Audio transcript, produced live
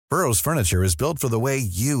Burrow's furniture is built for the way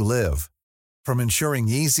you live. From ensuring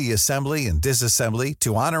easy assembly and disassembly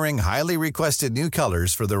to honoring highly requested new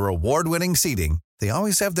colors for their award-winning seating, they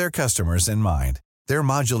always have their customers in mind. Their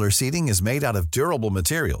modular seating is made out of durable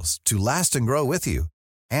materials to last and grow with you.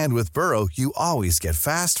 And with Burrow, you always get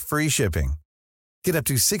fast, free shipping. Get up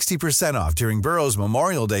to 60% off during Burrow's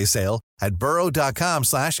Memorial Day sale at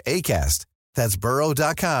burrow.com/ACAST. That's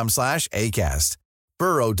burrow.com/ACAST.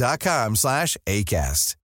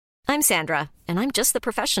 burrow.com/ACAST. I'm Sandra, and I'm just the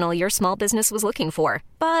professional your small business was looking for.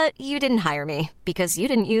 But you didn't hire me because you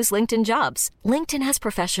didn't use LinkedIn Jobs. LinkedIn has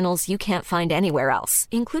professionals you can't find anywhere else,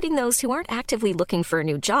 including those who aren't actively looking for a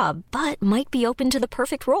new job, but might be open to the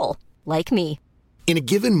perfect role, like me. In a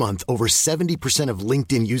given month, over 70% of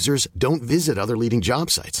LinkedIn users don't visit other leading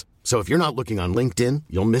job sites. So if you're not looking on LinkedIn,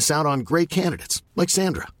 you'll miss out on great candidates like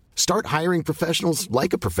Sandra. Start hiring professionals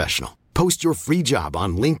like a professional. Post your free job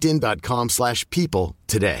on linkedin.com/people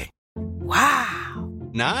today. Wow.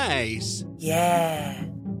 Nice. Yeah.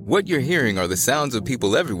 What you're hearing are the sounds of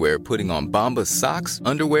people everywhere putting on Bombas socks,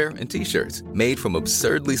 underwear, and T-shirts made from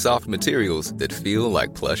absurdly soft materials that feel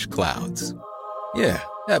like plush clouds. Yeah,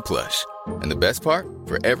 that plush. And the best part?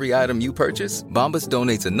 For every item you purchase, Bombas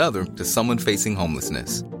donates another to someone facing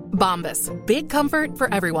homelessness. Bombas. Big comfort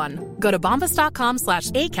for everyone. Go to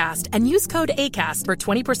bombas.com/ACAST and use code ACAST for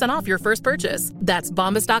 20% off your first purchase. That's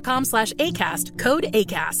bombas.com/ACAST. Code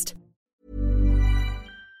ACAST.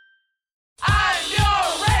 I'm your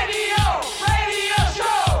radio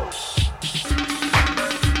show.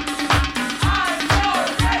 I'm your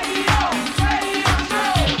radio show.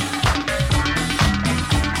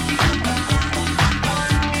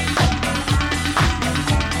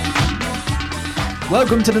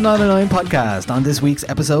 Welcome to the 909 podcast. On this week's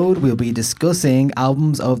episode, we'll be discussing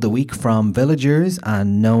albums of the week from Villagers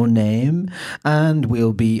and No Name, and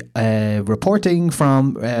we'll be reporting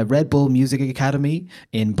from Red Bull Music Academy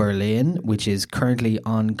in Berlin, which is currently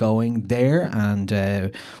ongoing there, and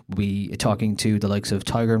we talking to the likes of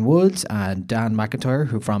Tiger and Woods and Dan McIntyre,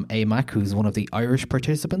 who from AMAC, who's one of the Irish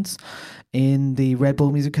participants in the Red Bull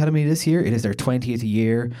Music Academy this year. It is their 20th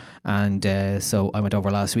year, and so I went over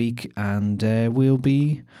last week, and we'll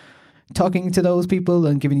be talking to those people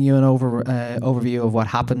and giving you an overview of what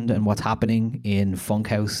happened and what's happening in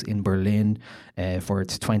Funkhaus in Berlin for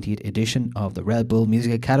its 20th edition of the Red Bull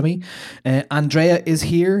Music Academy. Andrea is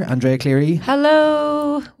here, Andrea Cleary.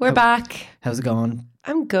 Hello, we're back. How's it going?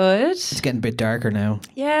 I'm good. It's getting a bit darker now.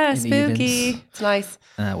 Yeah, spooky. It's nice.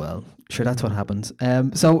 Well, sure, that's what happens.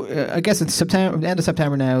 So I guess it's September, end of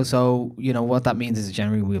September now. So you know what that means is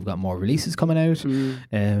January we've got more releases coming out,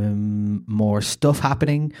 more stuff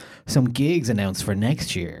happening, some gigs announced for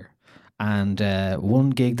next year, and one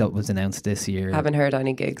gig that was announced this year. Haven't heard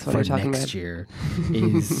any gigs. What are you talking about? Next year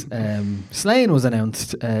is Slane was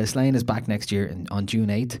announced. Slane is back next year on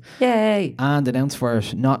June 8th. Yay! And announced for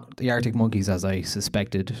it, not the Arctic Monkeys as I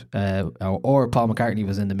suspected, or Paul McCartney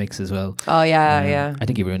was in the mix as well. Oh yeah. I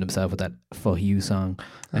think he ruined himself with that "Fuck You" song.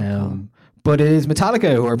 But it is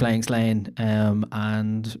Metallica who are playing Slane,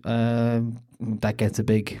 and that gets a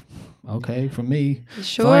big okay from me.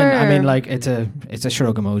 Sure. Fine. I mean, like it's a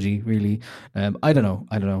shrug emoji, really. I don't know.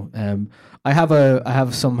 I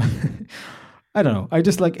have some. I don't know. I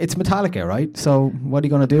just like it's Metallica, right? So what are you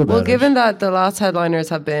going to do about it? Well, given that the last headliners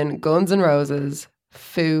have been Guns N' Roses,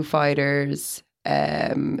 Foo Fighters,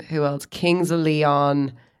 who else? Kings of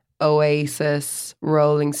Leon, Oasis,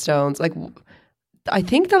 Rolling Stones. Like, I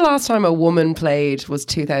think the last time a woman played was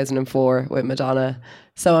 2004 with Madonna.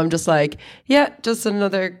 So I'm just like, yeah, just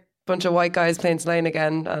another bunch of white guys playing Slane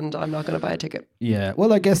again, and I'm not going to buy a ticket. Yeah,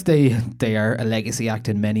 well, I guess they are a legacy act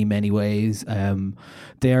in many, many ways.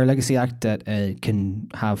 They are a legacy act that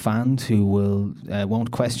can have fans who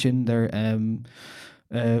won't question their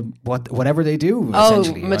whatever they do. Oh,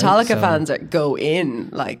 right? Metallica fans go in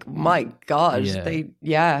like, my God,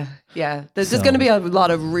 yeah. There's going to be a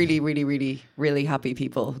lot of really, really, really, really happy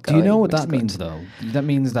people going. Do you know what that means, though? That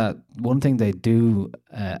means that one thing they do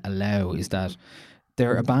allow is that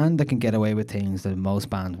they're a band that can get away with things that most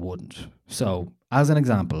bands wouldn't. So, as an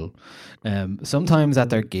example, sometimes at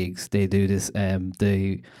their gigs they do this.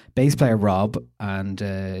 The bass player Rob and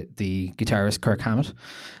the guitarist Kirk Hammett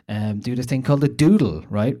do this thing called a doodle,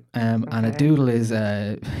 right? And a doodle is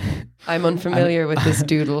I'm unfamiliar with this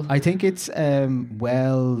doodle. I think it's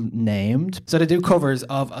well named. So they do covers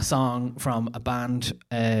of a song from a band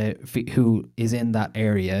who is in that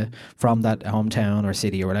area, from that hometown or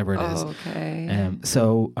city or whatever it is. Okay.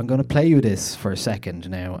 So I'm going to play you this for a second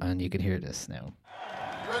now, and you can hear this now.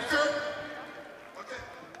 Ready, Kurt? Okay.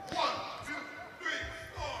 1, 2, 3,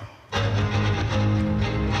 4.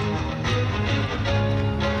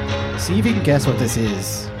 See if you can guess what this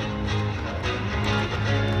is.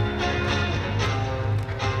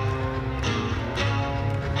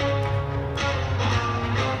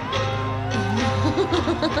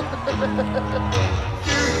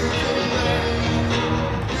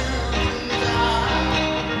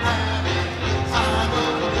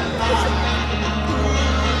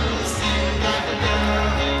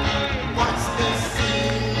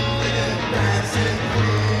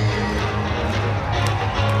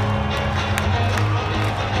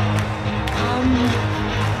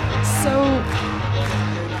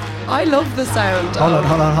 I love the sound. Hold on.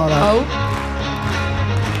 Oh.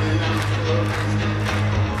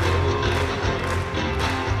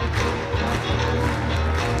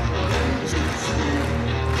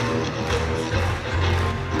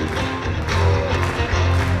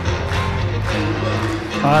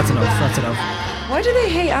 Oh, that's enough. Why do they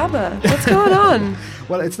hate ABBA? What's going on?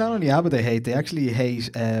 Well, it's not only ABBA they hate, they actually hate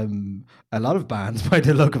a lot of bands by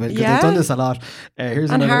the look of it, because Yeah. they've done this a lot.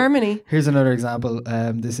 And Harmony. Here's another example.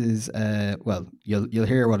 This is, well, you'll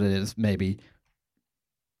hear what it is, maybe.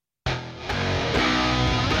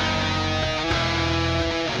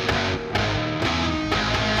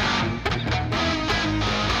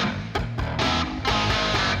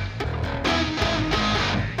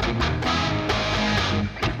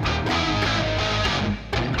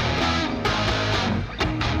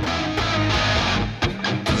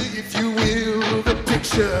 If you will, the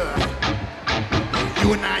picture.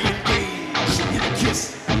 You and I engage in a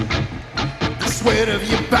kiss. The sweat of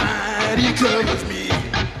your body covers me.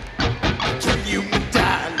 Can you, my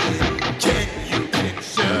darling, can you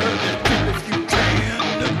picture the trip if you can?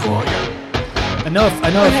 The choir. Enough. I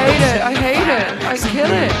hate it. I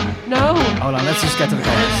kill it. No. Hold on, let's just get to the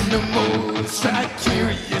chorus. And the most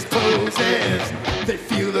curious poses. They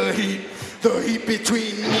feel the heat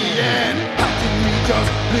between me and how can you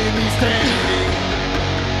just leave me standing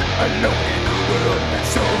alone in a world that's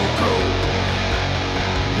so cold?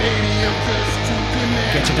 Maybe I'm just too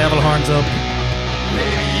demanding. Get your devil horns up.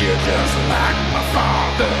 Maybe you're just like my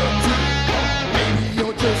father too. Maybe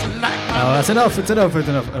you're just like my Oh, that's enough. It's enough.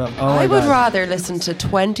 Oh, I my would God. rather listen to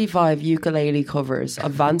 25 ukulele covers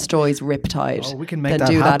of Vance Joy's Riptide Oh, we can make than that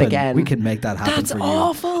do happen. that again. We can make that happen That's for you.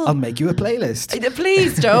 awful. I'll make you a playlist.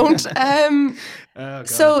 Please don't. Oh, God.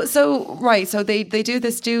 So they do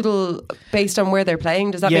this doodle based on where they're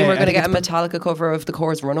playing. Does that Yeah, mean we're I going to think get a Metallica cover of The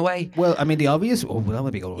Core's Runaway? Well, I mean, the obvious. Oh, well, that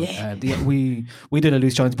would be a good one. Yeah. We did a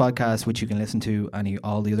Loose Joints podcast, which you can listen to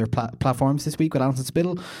all the other platforms this week with Alison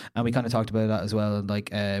Spittle, and we kind of talked about that as well.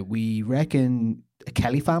 Like, we reckon a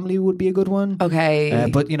Kelly Family would be a good one. Okay.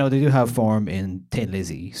 But they do have form in Tin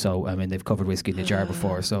Lizzy, so I mean they've covered Whiskey in a Jar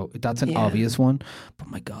before, so that's an Yeah. obvious one. But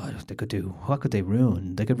my God, what could they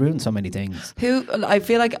ruin? They could ruin so many things. Who I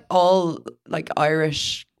feel like all like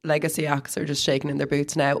Irish legacy acts are just shaking in their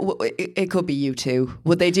boots now. It could be U2.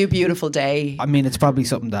 Would they do Beautiful Day? I mean, it's probably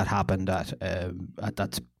something that happened at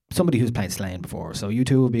that's somebody who's played Slane before, so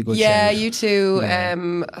U2 would be a good. Yeah, shout. U2. Yeah.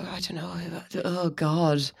 I don't know. Oh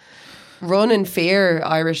God. Run in fear,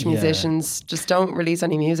 Irish musicians. Just don't release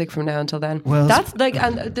any music from now until then. Well, that's like,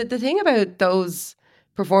 and the thing about those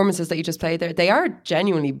performances that you just played there, they are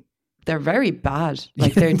genuinely, they're very bad.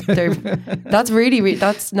 Like they're that's really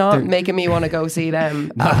that's not making me want to go see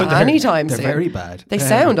them anytime they're soon. very bad. They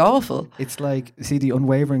sound awful. It's like, see, the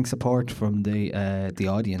unwavering support from the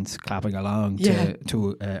audience clapping along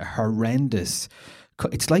to a horrendous.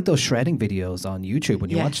 It's like those shredding videos on YouTube.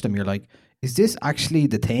 When you watch them, you're like, is this actually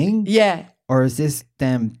the thing? Yeah. Or is this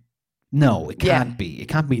them? No, it can't be. It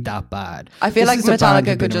can't be that bad. I feel This like is a band Metallica who've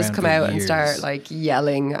been could just around come for out and years. start like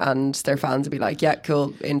yelling, and their fans would be like, "Yeah,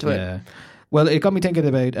 cool, into it." Well, it got me thinking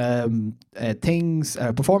about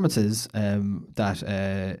performances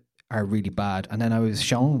that are really bad. And then I was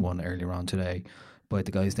shown one earlier on today by the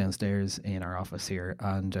guys downstairs in our office here,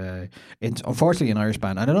 and it's unfortunately an Irish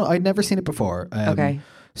band. I don't know, I'd never seen it before. Okay.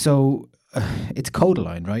 So it's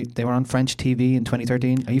Codaline, right? They were on French TV in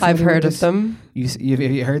 2013. Are you I've familiar heard with of this? them. Have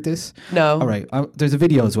you heard this? No. All right. There's a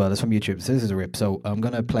video as well. It's from YouTube. So this is a rip. So I'm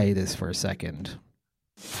going to play this for a second.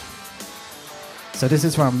 So this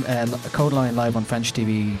is from Codaline live on French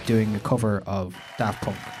TV doing a cover of Daft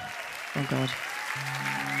Punk. Oh God.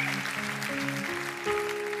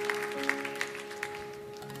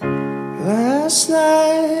 Last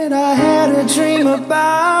night I had a dream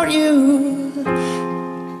about you.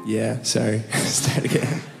 Yeah, sorry. Start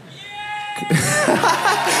again.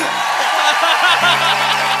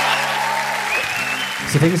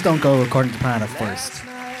 So things don't go according to plan at first.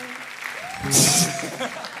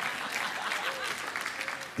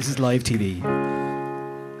 This is live TV.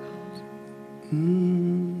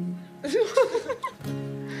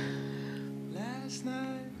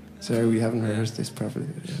 Sorry, we haven't rehearsed this properly.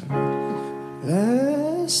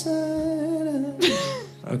 Last night.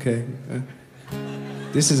 Okay.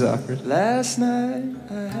 This is awkward. Last night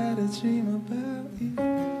I had a dream about you.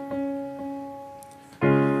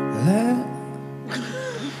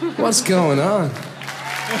 What's going on?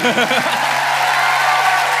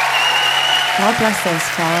 God bless those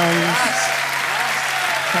fans.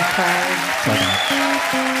 They're proud.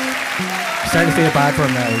 I'm starting to feel bad for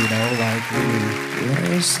him now, you know, like really.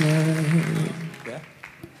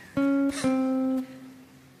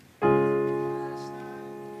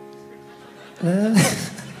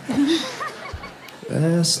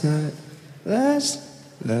 Last night. Last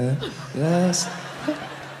night, last.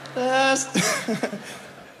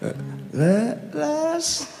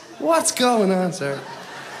 What's going on, sir?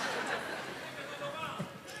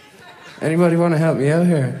 Anybody want to help me out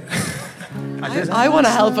here? I want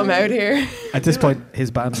to help him out here. At this point,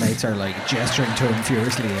 his bandmates are like gesturing to him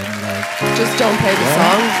furiously and like, Just don't play the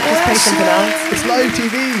song. Just play something else. it's live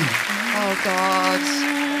TV. Oh God.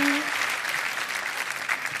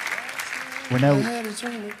 We're now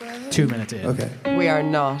 2 minutes in. Okay. We are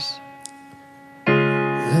not.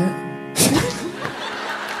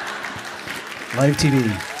 Live TV.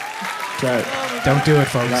 Try it. Don't do it,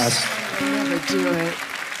 folks. Never do it.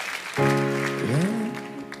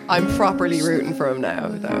 I'm properly rooting for him now,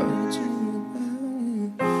 though.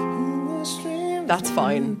 That's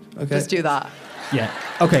fine. Okay. Just do that. Yeah.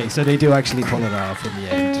 Okay, so they do actually pull it off in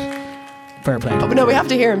the end. Fair play. But no, we have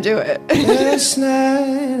to hear him do it. Last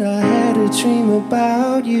night I had a dream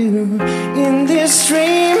about you. In this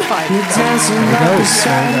dream, you're dancing right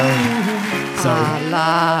beside me. So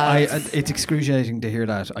lads. it's excruciating to hear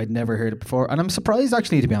that. I'd never heard it before, and I'm surprised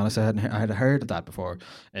actually. To be honest, I had heard of that before.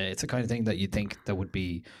 It's the kind of thing that you'd think that would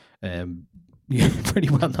be pretty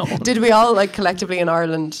well known. Did we all, like, collectively in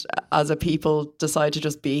Ireland as a people decide to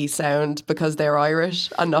just be sound because they're Irish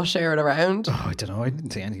and not share it around? Oh, I don't know. I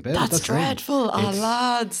didn't say anything about it. That's dreadful. It's-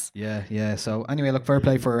 Lads. Yeah. So anyway, look, fair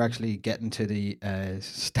play for actually getting to the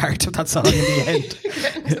start of that song in the end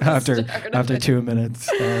after 2 minutes.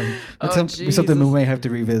 It's something we may have to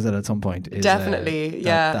revisit at some point. Is, Definitely,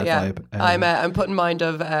 that yeah. vibe. I'm putting mind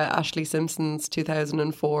of Ashley Simpson's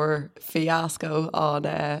 2004 fiasco on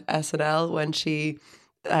SNL when she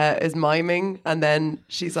is miming and then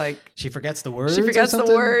she's like she forgets the words. She forgets the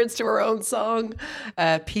words to her own song,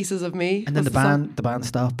 "Pieces of Me." And then the band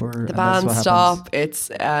stop or the band stop.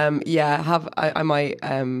 It's I might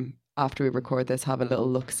after we record this have a little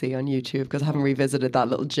look-see on YouTube because I haven't revisited that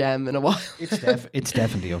little gem in a while. It's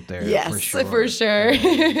definitely up there. Yes, for sure.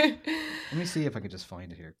 Let me see if I can just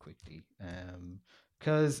find it here quickly.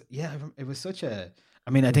 Because it was such a.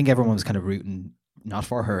 I mean, I think everyone was kind of rooting not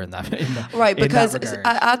for her in that right, because regard.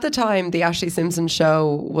 At the time the Ashley Simpson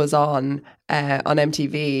show was on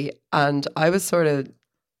MTV, and I was sort of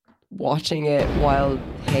watching it while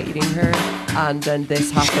hating her, and then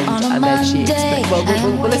this happened, and then she explained. Well,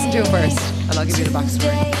 we'll listen to it first, and I'll give you the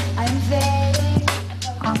backstory.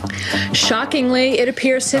 Shockingly, it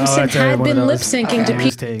appears Simpson had been lip syncing to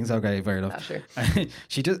things. Okay, fair enough. Sure.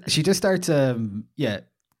 She just starts.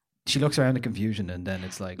 She looks around in confusion, and then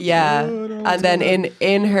it's like, yeah. And then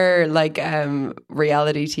in her like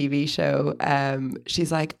reality TV show,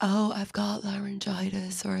 she's like, "Oh, I've got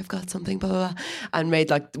laryngitis, or I've got something, blah blah," blah, and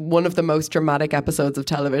made like one of the most dramatic episodes of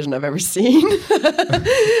television I've ever seen,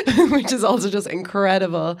 which is also just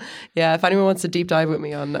incredible. Yeah, if anyone wants to deep dive with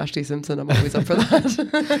me on Ashley Simpson, I'm always up for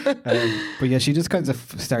that. But yeah, she just kind of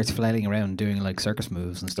starts flailing around doing like circus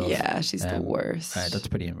moves and stuff. Yeah, she's the worst. That's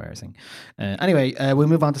pretty embarrassing. Anyway, we'll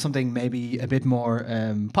move on to something maybe a bit more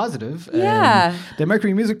positive. Yeah. The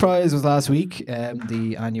Mercury Music Prize was last week.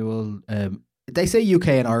 The annual. They say UK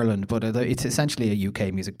and Ireland, but it's essentially a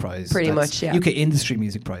UK music prize. Pretty much, yeah. UK industry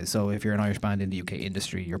music prize. So if you're an Irish band in the UK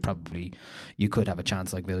industry, you could have a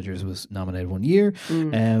chance. Like Villagers was nominated one year.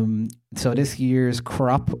 So this year's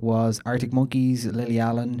crop was Arctic Monkeys, Lily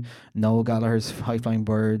Allen, Noel Gallagher's High Flying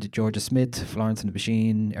Bird, Georgia Smith, Florence and the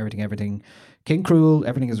Machine, Everything, King Cruel,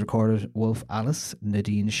 Everything Is Recorded, Wolf Alice,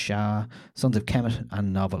 Nadine Shah, Sons of Kemet,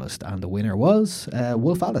 and Novelist. And the winner was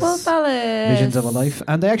Wolf Alice. Wolf Alice. Visions of a Life.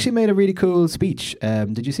 And they actually made a really cool speech.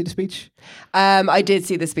 Did you see the speech? I did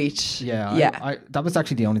see the speech. Yeah. I that was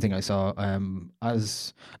actually the only thing I saw.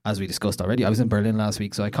 As we discussed already, I was in Berlin last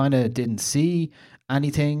week, so I kind of didn't see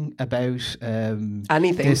anything about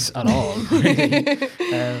anything this at all. Really.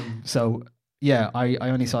 So yeah, I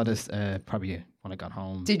only saw this probably when I got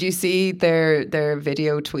home. Did you see their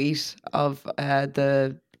video tweet of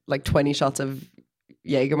the like 20 shots of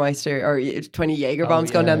Jägermeister or 20 Jaeger bombs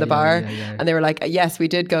going down the bar. And they were like, yes, we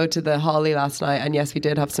did go to the Holly last night, and yes, we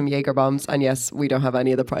did have some Jaeger bombs, and yes, we don't have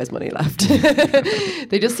any of the prize money left.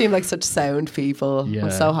 They just seem like such sound people. I'm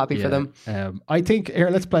so happy for them. I think, here,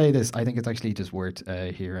 let's play this. I think it's actually just worth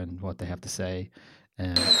hearing what they have to say.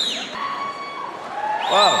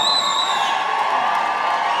 Wow.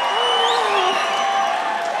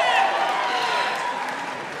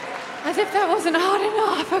 As if that wasn't hard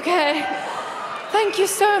enough, okay. Thank you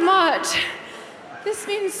so much. This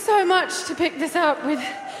means so much to pick this up with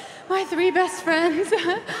my 3 best friends.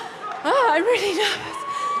 I'm really nervous.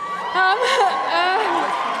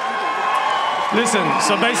 Listen,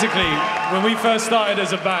 so basically, when we first started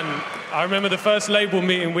as a band, I remember the first label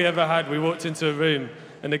meeting we ever had, we walked into a room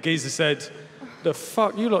and the geezer said, "The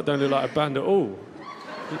fuck, you lot don't look like a band at all.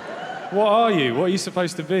 What are you? What are you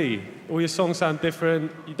supposed to be? All your songs sound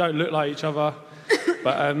different, you don't look like each other."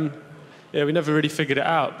 But yeah, we never really figured it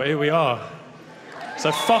out, but here we are.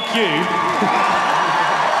 So fuck you.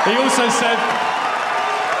 He also said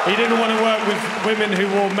he didn't want to work with women who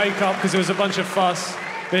wore makeup because there was a bunch of fuss.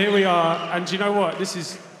 But here we are, and do you know what? This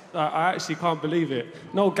is, I actually can't believe it.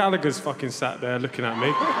 Noel Gallagher's fucking sat there looking at me.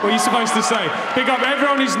 What are you supposed to say? Big up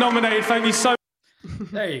everyone who's nominated, thank you so much.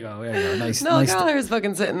 There you go. Nice. Noel Gallagher's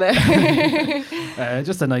fucking sitting there.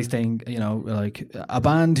 Just a nice thing, you know, like a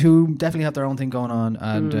band who definitely have their own thing going on.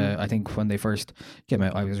 And I think when they first came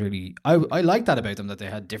out, I was really, I liked that about them, that they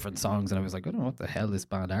had different songs, and I was like, I don't know what the hell this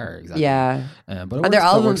band are exactly. Yeah. But and their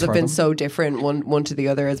albums have been so different one to the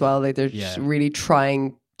other as well. Like they're just really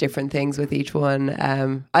trying different things with each one.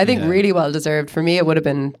 I think really well deserved. For me, it would have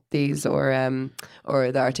been these or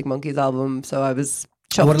the Arctic Monkeys album. So I was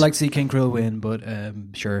chuffed. I would have liked to see King Cruel win, but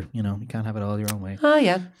sure, you know, you can't have it all your own way. Oh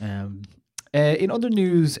yeah. In other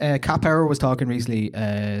news, Cat Power was talking recently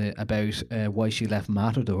about why she left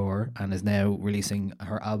Matador and is now releasing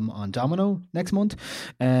her album on Domino next month.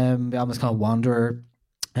 The album is called Wanderer.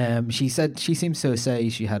 She said she seems to say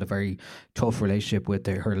she had a very tough relationship with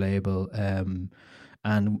her label,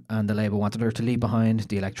 and the label wanted her to leave behind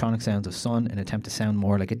the electronic sounds of Sun in an attempt to sound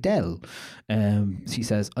more like Adele. She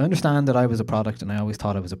says, "I understand that I was a product and I always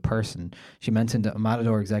thought I was a person." She mentioned a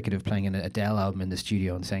Matador executive playing an Adele album in the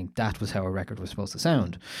studio and saying that was how a record was supposed to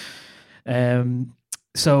sound.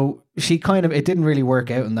 So she it didn't really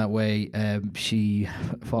work out in that way. She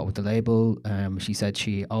fought with the label. She said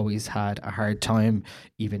she always had a hard time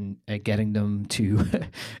even getting them to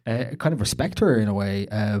kind of respect her in a way.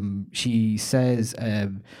 She says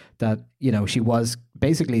that, you know, she was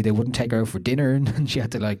basically, they wouldn't take her out for dinner, and she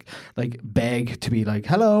had to like beg to be like,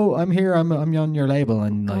 "Hello, I'm here. I'm on your label,"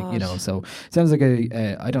 and like, you know. So it sounds like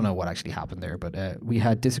I don't know what actually happened there, but we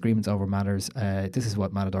had disagreements over matters. This is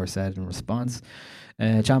what Matador said in response.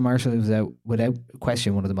 Chan Marshall was without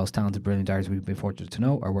question one of the most talented, brilliant artists we've been fortunate to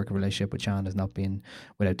know. Our working relationship with Chan has not been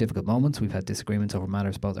without difficult moments. We've had disagreements over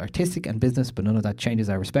matters both artistic and business, but none of that changes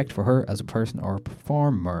our respect for her as a person or a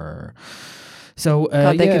performer. So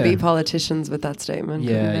God, they could be politicians with that statement.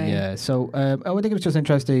 Yeah. So I think it was just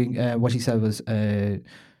interesting. What she said was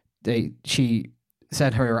she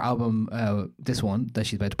said her album, this one that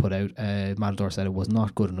she's about to put out, Matador said it was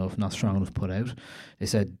not good enough, not strong enough to put out. They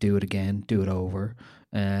said, do it again, do it over.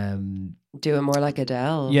 Do it more like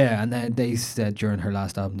Adele. Yeah, and then they said during her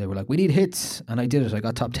last album, they were like, we need hits. And I did it. I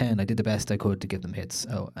got top 10. I did the best I could to give them hits.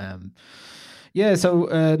 So, yeah, so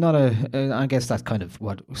I guess that's kind of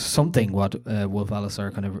what Wolf Alice are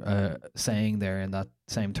kind of saying there in that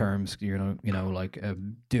same terms. You know, like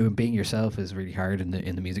being yourself is really hard in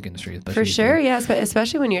the music industry, for sure. Yes, but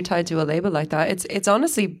especially when you're tied to a label like that, it's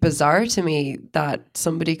honestly bizarre to me that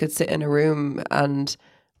somebody could sit in a room and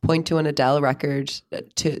point to an Adele record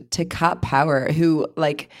to Cat Power, who,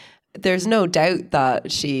 like, there's no doubt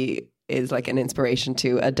that she is like an inspiration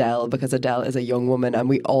to Adele, because Adele is a young woman and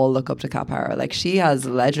we all look up to Cat Power. Like, she has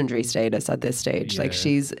legendary status at this stage. Like,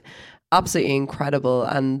 she's absolutely incredible,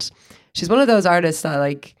 and she's one of those artists that,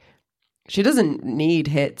 like, she doesn't need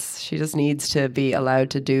hits. She just needs to be allowed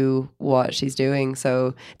to do what she's doing.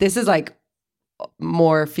 So this is like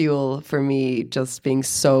more fuel for me, just being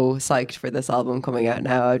so psyched for this album coming out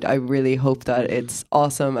now. I really hope that it's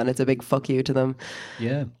awesome and it's a big fuck you to them.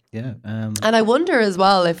 Yeah. And I wonder as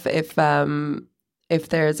well if if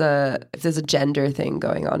there's a gender thing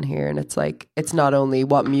going on here, and it's like it's not only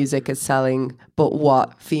what music is selling, but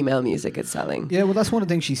what female music is selling. Yeah, well, that's one of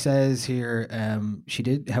the things she says here. She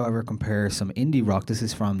did, however, compare some indie rock. This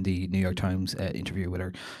is from the New York Times interview with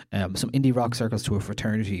her. Some indie rock circles to a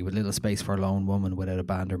fraternity with little space for a lone woman without a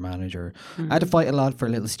band or manager. I had to fight a lot for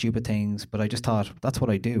little stupid things, but I just thought that's what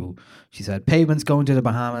I do. She said, Pavement's going to the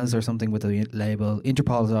Bahamas or something with the label.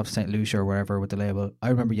 Interpol is off to St. Lucia or wherever with the label. I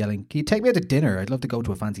remember yelling, "Can you take me out to dinner? I'd love to go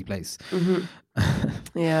to a fancy place."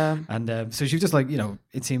 Yeah. And so she was just like,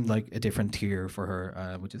 it seemed like a different tier for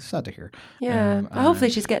her, which is sad to hear. Yeah. Hopefully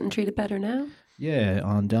she's getting treated better now. Yeah,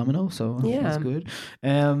 on Domino, so yeah, that's good.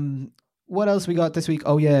 What else we got this week?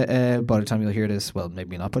 Oh yeah, by the time you'll hear this, well,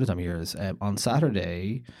 maybe not by the time you hear this, on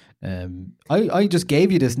Saturday, I just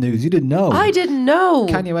gave you this news. You didn't know. I didn't know.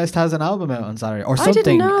 Kanye West has an album out on Saturday, or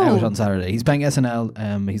something out on Saturday. He's playing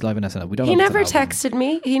SNL. He's live in SNL. We don't. He know never texted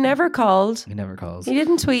me. He never called. He never calls. He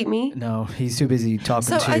didn't tweet me. No, he's too busy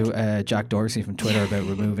talking to Jack Dorsey from Twitter about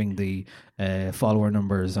removing the follower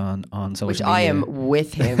numbers on social Which media. I am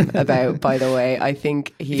with him about, by the way. I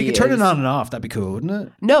think if you could turn it on and off, that'd be cool, wouldn't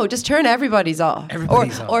it? No, just turn everybody's off.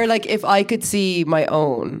 Or like if I could see my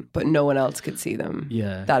own, but no one else could see them.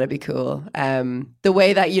 Yeah. That'd be cool. The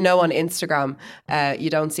way that, on Instagram, you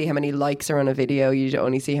don't see how many likes are on a video. You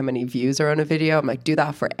only see how many views are on a video. I'm like, do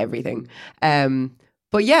that for everything.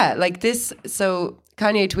 But yeah, like this. So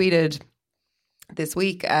Kanye tweeted this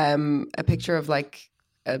week a picture of like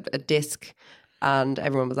a disc, and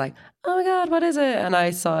everyone was like, "Oh my God, what is it?" And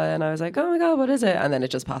I saw it and I was like, "Oh my God, what is it?" And then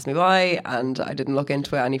it just passed me by and I didn't look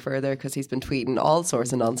into it any further because he's been tweeting all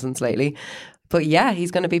sorts of nonsense lately. But yeah,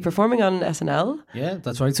 he's going to be performing on SNL. Yeah,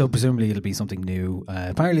 that's right. So presumably it'll be something new.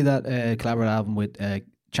 Apparently that collaborative album with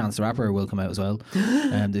Chance the Rapper will come out as well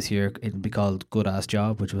this year. It'll be called Good Ass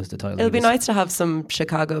Job, which was the title. It'll be nice to have some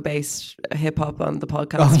Chicago-based hip-hop on the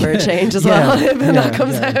podcast for a change as well when that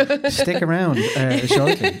comes out. Stick around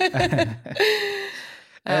shortly.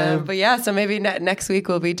 But yeah, so maybe next week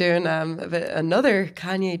we'll be doing another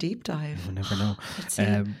Kanye deep dive. You never know.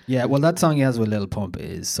 Yeah, well, that song he has with Lil Pump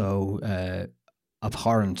is so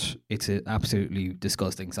abhorrent. It's an absolutely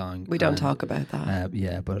disgusting song. We don't talk about that.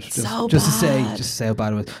 Yeah, but just to say how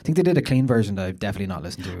bad it was. I think they did a clean version that I've definitely not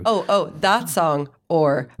listened to. Oh, that song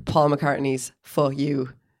or Paul McCartney's "Fuck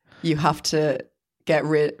You." You have to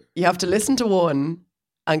You have to listen to one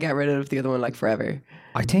and get rid of the other one like forever.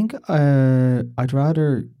 I think I'd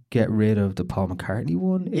rather get rid of the Paul McCartney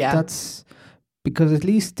one. Yeah, that's because at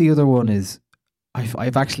least the other one is.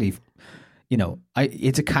 I've actually.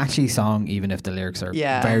 It's a catchy song, even if the lyrics are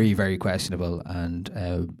very, very questionable. And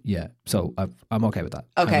so I'm okay with that.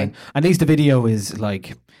 Okay. At least the video is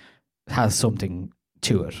like, has something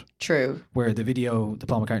to it. True. Where the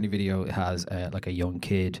Paul McCartney video has like a young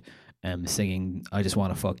kid singing, "I just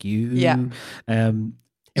want to fuck you." Yeah.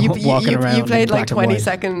 You played like 20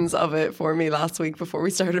 seconds of it for me last week before we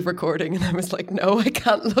started recording, and I was like, no, I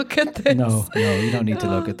can't look at this. No, you don't need to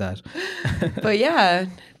look at that. But yeah,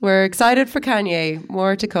 we're excited for Kanye.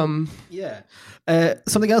 More to come. Yeah.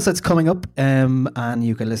 Something else that's coming up and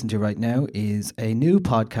you can listen to right now is a new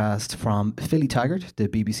podcast from Philly Taggart, the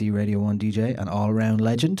BBC Radio 1 DJ and all-round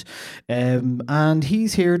legend. And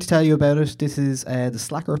he's here to tell you about it. This is the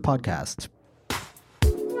Slacker Podcast.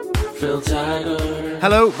 Phil Taggart.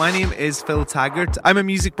 Hello, my name is Phil Taggart. I'm a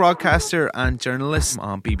music broadcaster and journalist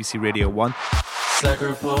on BBC Radio 1.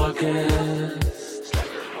 Slacker Podcast.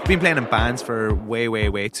 I've been playing in bands for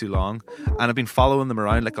way too long, and I've been following them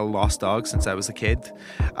around like a lost dog since I was a kid.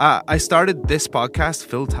 I started this podcast,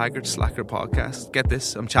 Phil Taggart Slacker Podcast. Get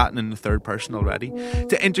this, I'm chatting in the third person already,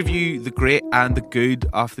 to interview the great and the good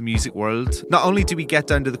of the music world. Not only do we get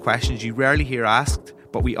down to the questions you rarely hear asked,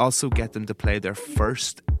 but we also get them to play their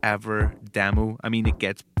first ever demo. I mean, it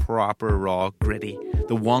gets proper raw, gritty.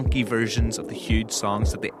 The wonky versions of the huge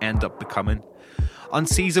songs that they end up becoming. On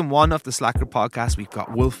season 1 of the Slacker Podcast, we've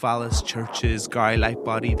got Wolf Alice, Churches, Gary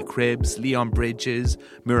Lightbody, The Cribs, Leon Bridges,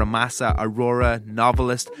 Muramasa, Aurora,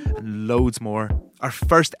 Novelist, and loads more. Our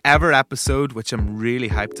first ever episode, which I'm really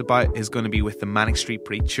hyped about, is going to be with the Manic Street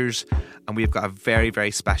Preachers, and we've got a very,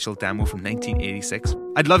 very special demo from 1986.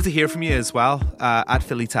 I'd love to hear from you as well, at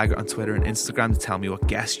Philly Taggart on Twitter and Instagram to tell me what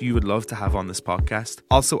guests you would love to have on this podcast.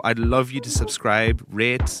 Also, I'd love you to subscribe,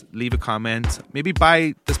 rate, leave a comment, maybe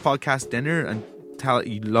buy this podcast dinner and tell it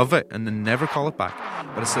you love it and then never call it back.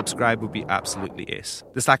 But a subscribe would be absolutely ace.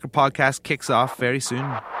 The Slacker Podcast kicks off very soon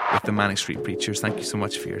with the Manic Street Preachers. Thank you so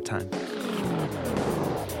much for your time.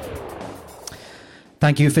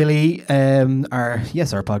 Thank you, Philly. Our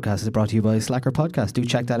podcast is brought to you by Slacker Podcast. Do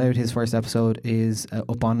check that out. His first episode is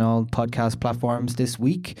up on all podcast platforms this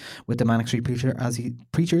week with the Manic Street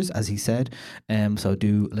Preachers, as he said. So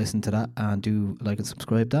do listen to that and do like and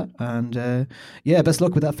subscribe to that. And best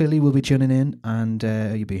luck with that, Philly. We'll be tuning in and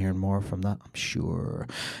you'll be hearing more from that, I'm sure.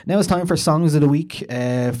 Now it's time for Songs of the Week.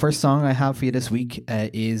 First song I have for you this week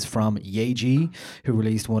is from Yeji, who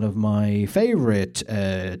released one of my favourite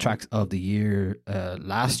tracks of the year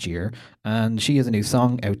last year, and she has a new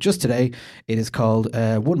song out just today. It is called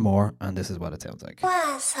One More, and this is what it sounds like.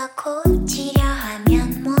 와서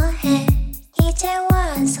고치려하면 뭐해 이제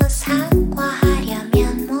와서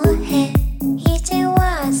사과하려면 뭐해 이제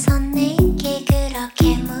와서 내게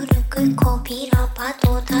그렇게 무릎 꿇고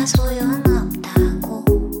빌어봐도 다 소용없다고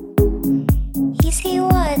Is it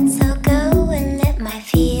what so go and let my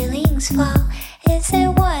feelings fall Is it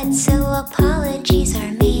what so apologies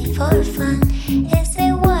are made for fun Is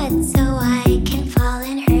it what so I can fall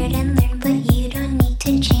and hurt and learn but you don't need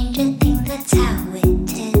to change a thing that's how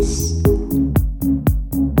it is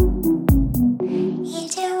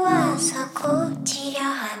이제 와서 고치려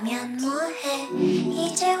하면 뭐해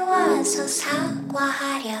이제 와서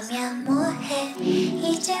사과하려면 뭐해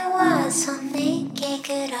이제 와서 내게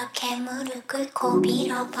그렇게 무릎 꿇고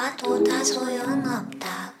빌어봐도 다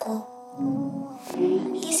소용없다고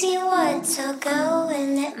Is it what so go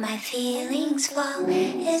and let my feelings fall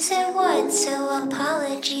Is it what so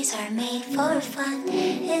apologies are made for fun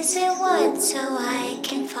Is it what so I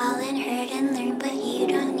can fall and hurt and learn but you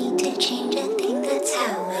don't need to change a thing that's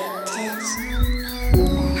how it is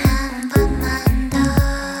한 번만 더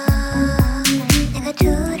내가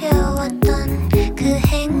두려웠던 그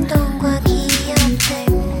행동과 기억들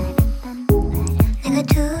내가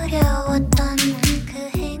두려웠던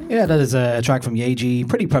Yeah, that is a track from Yeji.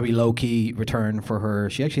 Probably low-key return for her.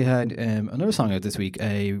 She actually had another song out this week,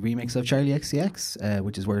 a remix of Charlie XCX,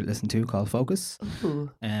 which is worth listening to, called Focus. But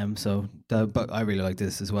I really like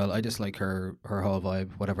this as well. I just like her whole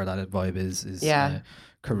vibe, whatever that vibe is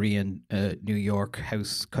Korean, New York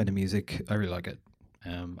house kind of music. I really like it.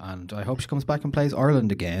 And I hope she comes back and plays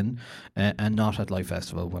Ireland again, and not at Live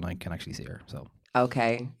Festival when I can actually see her. So.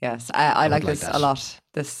 Okay, yes. I like this a lot.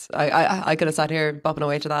 I could have sat here bopping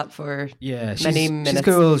away to that for many minutes. She's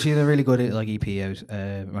cool. She had a really good EP out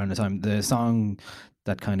around the time. The song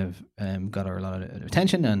that kind of got her a lot of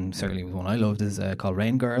attention and certainly was one I loved is called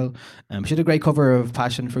Rain Girl. She did a great cover of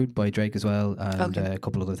Passion Fruit by Drake as well, and a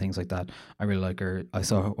couple other things like that. I really like her. I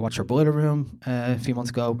watched her Boiler Room a few months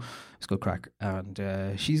ago. It's good crack, and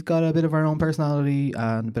she's got a bit of her own personality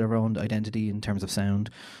and a bit of her own identity in terms of sound.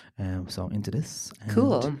 So into this.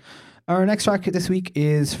 Cool. Our next track this week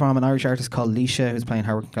is from an Irish artist called Leisha, who's playing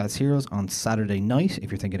Hard Working Class Heroes on Saturday night.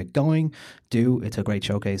 If you're thinking of going, do. It's a great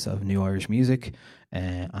showcase of new Irish music.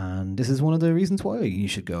 And this is one of the reasons why you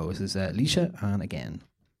should go. This is Leisha and Again.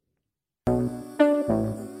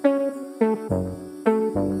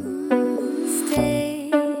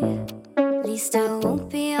 Stay, at least I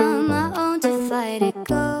won't be on my own to fight it.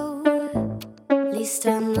 Go, at least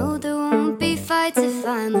I know there won't be fights if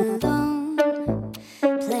I'm alone.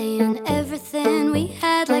 Playing everything we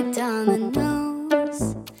had like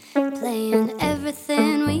dominoes. Playing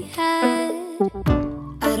everything we had.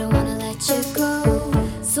 I don't wanna let you go.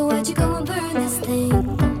 So why'd you go and burn this thing?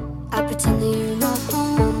 I pretend that you're my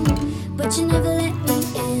home, but you never let me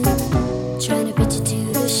in. Trying to beat you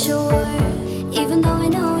to the shore, even though I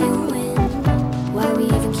know you win. Why we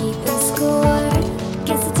even keeping score?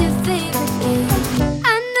 Guess it's your favorite game.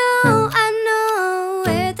 I know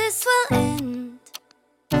where this will end.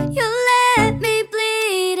 You let me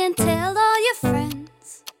bleed and tell all your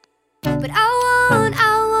friends, but I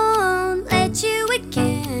won't let you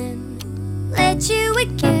again. Let you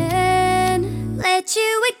again. Let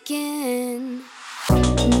you again.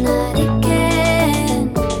 Not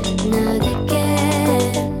again. Not again.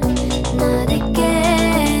 Not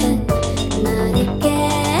again. Not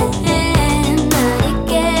again. Not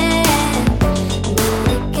again. Not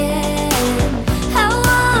again. I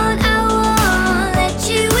won't let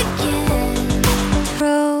you again.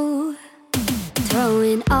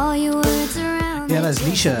 Throwing all your words around. Yeah, that's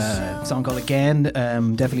Leisha, song called Again.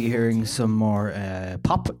 Definitely hearing some more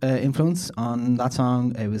pop influence on that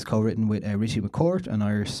song. It was co-written with Richie McCourt, an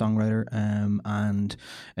Irish songwriter, and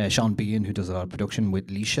Sean Bean, who does a lot of production with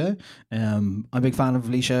Leisha. I'm a big fan of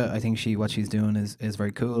Leisha. I think what she's doing is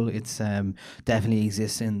very cool. It's definitely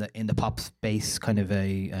exists in the pop space, kind of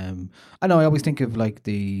a. I know I always think of like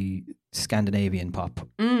the Scandinavian pop.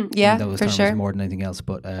 Yeah, those for terms sure. more than anything else,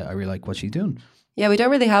 but I really like what she's doing. Yeah, we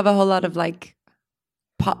don't really have a whole lot of like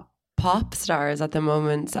pop pop stars at the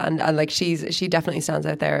moment, and like she definitely stands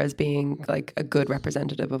out there as being like a good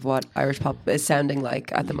representative of what Irish pop is sounding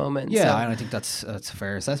like at the moment. Yeah, and I think that's a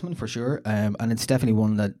fair assessment for sure, and it's definitely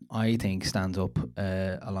one that I think stands up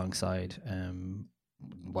alongside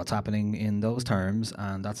what's happening in those terms,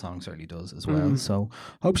 and that song certainly does as well. So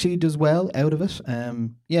hope she does well out of it.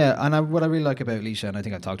 What I really like about Leisha, and I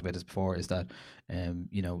think I've talked about this before, is that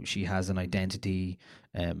she has an identity,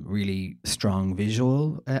 really strong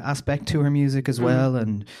visual aspect to her music as well,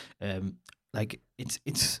 and like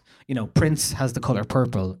it's Prince has the color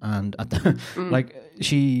purple, and like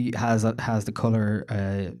she has the color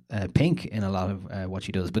pink in a lot of what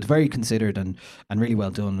she does, but very considered and really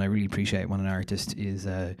well done. And I really appreciate when an artist is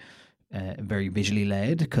very visually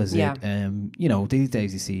led, because these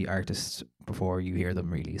days you see artists before you hear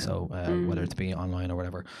them, really. So whether it's be online or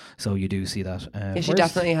whatever, so you do see that. She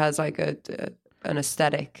definitely has like an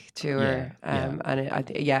aesthetic to her, and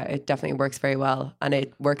it definitely works very well, and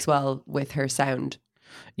it works well with her sound.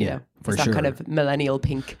 For that sure. kind of millennial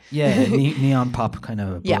pink. Neon pop kind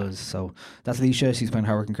of buzz. So that's Leisha. She's playing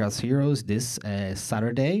Hard Working Class Heroes this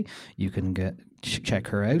Saturday. You can check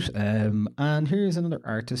her out. And here's another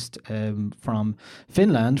artist from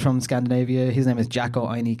Finland, from Scandinavia. His name is Jaakko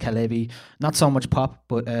Aini-Kalevi. Not so much pop,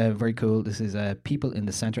 but very cool. This is People in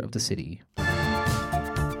the Center of the City.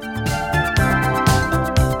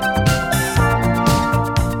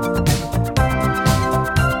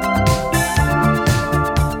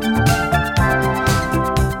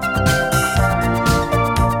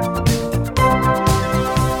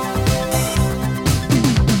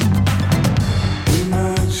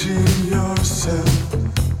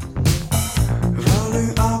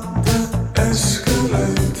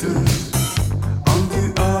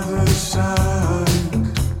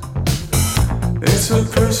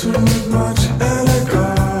 Person with much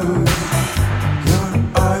elegance, your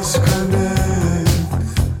eyes connect,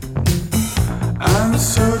 and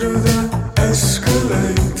so do the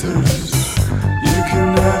escalators. You can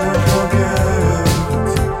never forget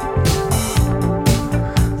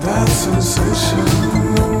that sensation.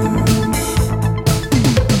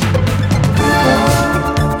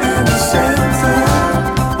 In the center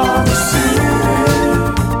of the city,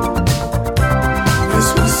 this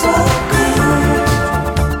was so good.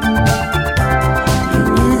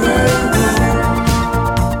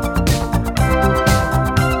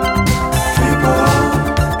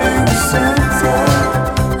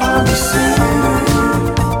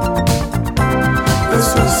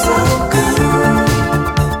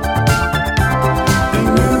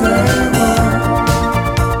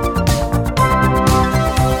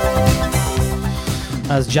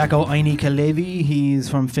 As Jaakko Aini-Kalevi, he's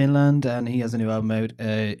from Finland, and he has a new album out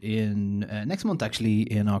in next month, actually,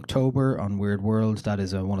 in October on Weird World. That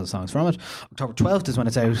is one of the songs from it. October 12th is when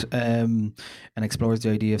it's out, and explores the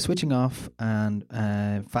idea of switching off and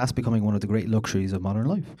fast becoming one of the great luxuries of modern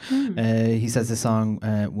life. He says the song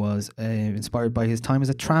was inspired by his time as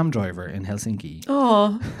a tram driver in Helsinki.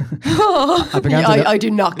 I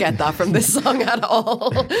do not get that from this song at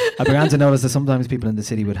all. I began to notice that sometimes people in the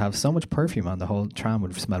city would have so much perfume on, the whole tram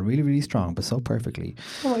would smell really, really strong, but so perfectly.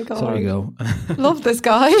 Oh my god! So there you go. Love this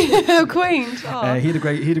guy. How quaint. He had a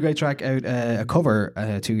great track out, a cover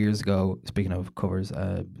 2 years ago. Speaking of covers,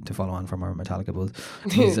 to follow on from our Metallica buzz,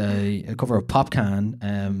 was a cover of Popcan.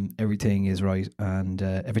 Everything is right and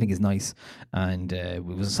everything is nice, and it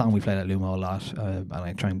was a song we played at Lumo a lot, and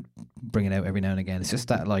I try and bring it out every now and again. It's just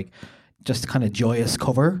that just kind of joyous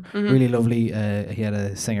cover, really lovely. He had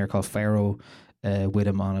a singer called Pharaoh with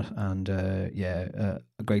him on it, and a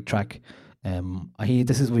great track.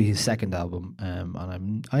 This is his second album,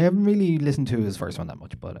 and I haven't really listened to his first one that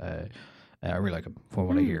much, but I really like him for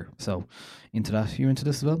what I hear. So into that. You into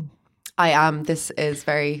this as well? I am. This is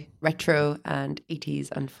very retro and 80s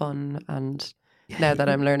and fun, and now that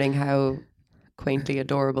I'm learning how quaintly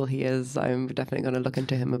adorable he is, I'm definitely going to look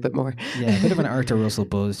into him a bit more. Yeah, a bit of an Arthur Russell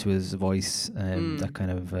buzz to his voice, that kind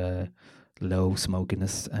of low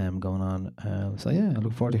smokiness going on. So yeah, I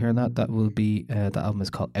look forward to hearing that. That will be the album is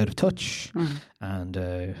called Out of Touch, and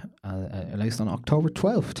released on October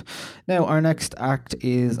 12th. Now our next act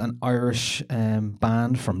is an Irish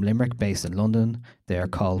band from Limerick based in London. They are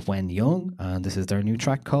called When Young, and this is their new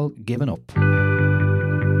track called Given Up.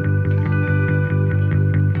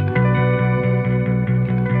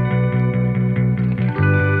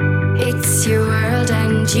 It's your world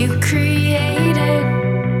and you create it.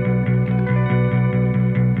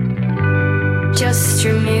 Just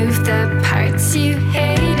remove the parts you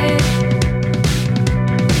hated.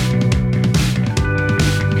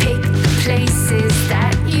 Pick the places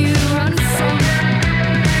that you run from.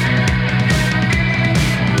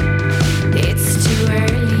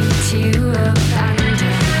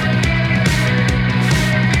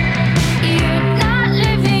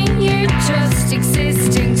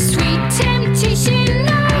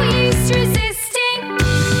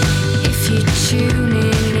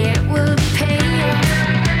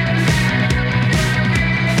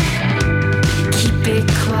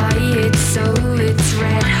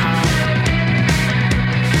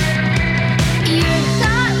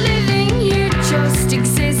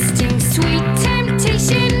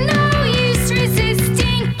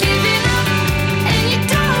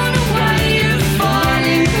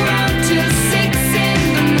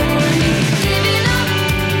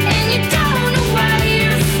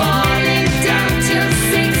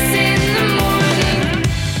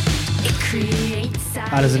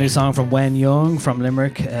 That is a new song from Wen Young from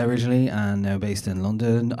Limerick originally and now based in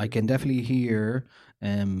London. I can definitely hear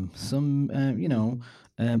some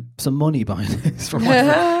money behind this, for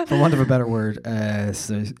want of a better word.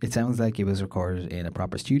 So it sounds like it was recorded in a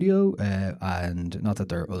proper studio, and not that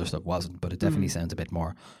their other stuff wasn't, but it definitely sounds a bit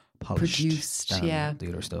more polished, produced, than yeah. the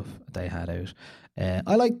other stuff they had out.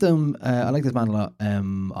 I like them. I like this band a lot.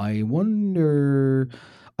 I wonder.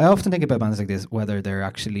 I often think about bands like this whether they're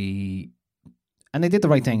actually. And they did the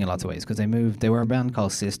right thing in lots of ways because they were a band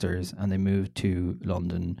called Sisters and they moved to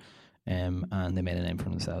London and they made a name for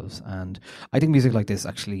themselves. And I think music like this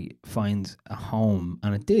actually finds a home,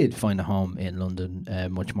 and it did find a home in London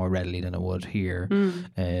much more readily than it would here.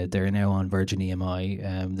 They're now on Virgin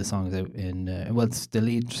EMI. The song is out in, it's the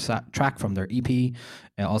lead track from their EP,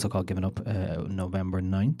 also called Giving Up, November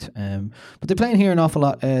 9th. But they're playing here an awful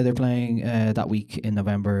lot. They're playing that week in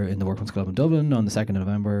November in the Workman's Club in Dublin, on the 2nd of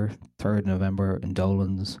November, 3rd of November in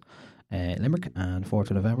Dolan's, Limerick, and 4th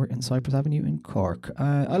of November in Cypress Avenue in Cork.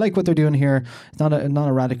 I like what they're doing here. It's not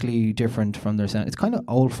a radically different from their sound. It's kind of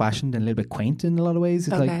old fashioned and a little bit quaint in a lot of ways.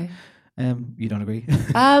 It's like you don't agree?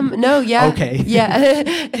 No, yeah. Okay. Yeah.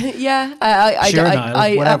 Yeah.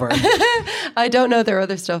 Niall, whatever. I don't know their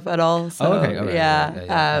other stuff at all. So okay.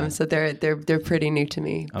 Yeah. So they're pretty new to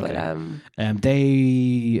me. Okay.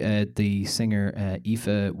 But the singer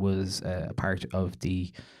Aoife was a part of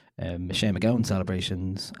the Shane MacGowan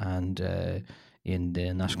celebrations and in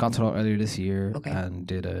the National Concert Hall earlier this year, and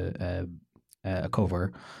did a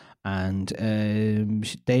cover. And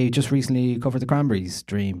they just recently covered the Cranberries'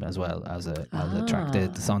 Dream as well as a track.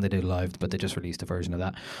 The song they did live, but they just released a version of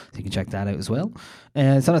that, so you can check that out as well.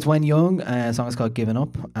 So that's Wen Young. The song is called Giving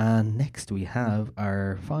Up. And next we have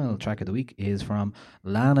our final track of the week is from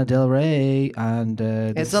Lana Del Rey, and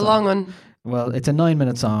it's a long one. Well, it's a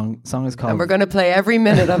 9-minute song. Song is called... And we're going to play every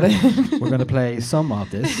minute of it. We're going to play some of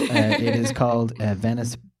this. It is called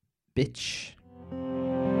Venice Bitch.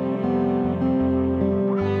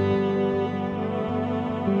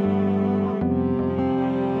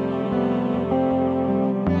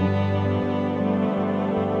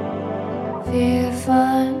 Feel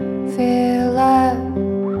fun, feel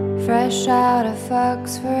love, fresh out of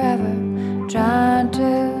fucks forever, trying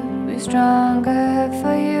to be stronger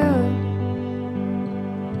for you.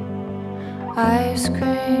 Ice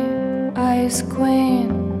cream, ice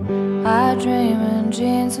queen, I dream in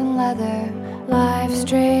jeans and leather, live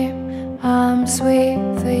stream, I'm sweet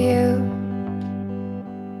for you.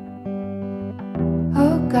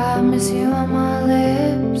 Oh God, miss you on my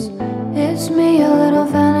lips, it's me, a little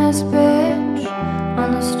Venice bitch,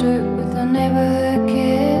 on the stoop with the neighborhood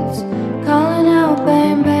kids, calling out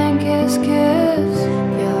bang bang kiss kiss.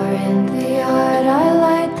 You're in the yard, I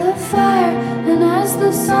light the fire, and as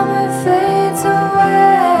the summer fades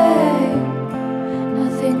away,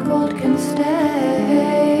 nothing cold can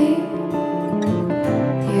stay.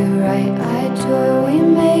 You're right, I tour, we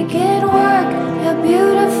make it work. You're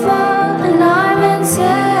beautiful and I'm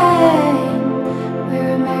insane.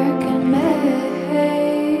 We're American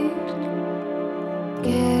made.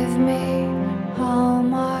 Give me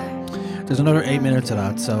Hallmark. There's another 8 minutes of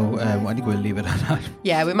that, so I think we'll leave it at that.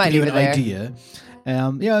 Yeah, we might leave it there. Idea.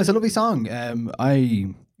 Yeah, it's a lovely song.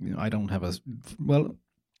 I don't have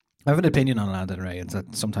I have an opinion on Lana Del Rey, and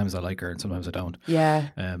that sometimes I like her and sometimes I don't. Yeah.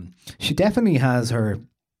 She definitely has her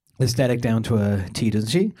aesthetic down to a T, doesn't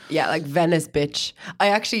she? Yeah, like Venice Bitch. I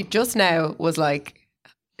actually just now was like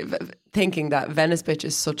thinking that Venice Bitch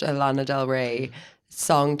is such a Lana Del Rey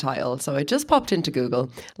song title. So I just popped into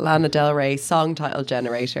Google, Lana Del Rey song title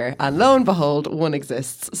generator, and lo and behold, one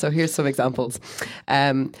exists. So here's some examples.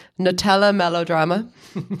 Nutella Melodrama,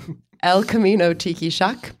 El Camino Tiki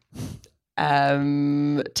Shack,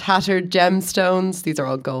 Tattered Gemstones, these are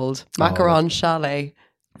all gold, Macaron Chalet.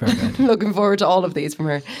 Very good. Looking forward to all of these from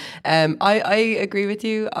her. I agree with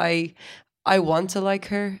you. I want to like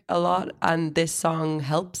her a lot, and this song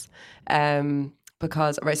helps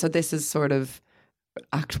because so this is sort of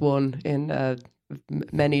Act 1 in a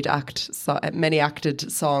many acted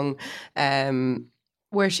song,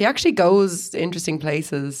 where she actually goes interesting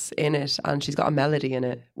places in it, and she's got a melody in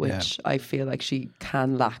it, which I feel like she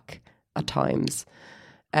can lack at times,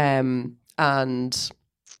 and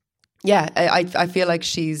yeah, I feel like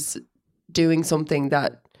she's doing something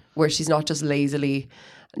where she's not just lazily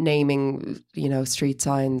naming, street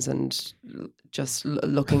signs and just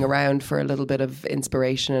looking around for a little bit of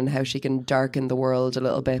inspiration and how she can darken the world a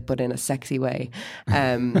little bit, but in a sexy way.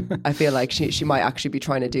 I feel like she might actually be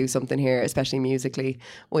trying to do something here, especially musically,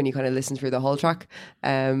 when you kind of listen through the whole track.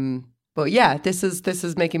 But yeah, this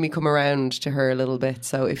is making me come around to her a little bit.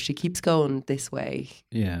 So if she keeps going this way,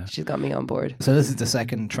 yeah, she's got me on board. So this is the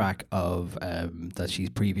second track of that she's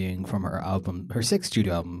previewing from her album, her 6th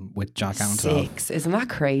studio album with Jack Antonoff. 6, isn't that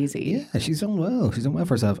crazy? Yeah, she's done well. She's done well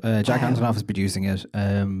for herself. Jack Antonoff is producing it,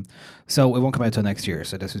 so it won't come out till next year.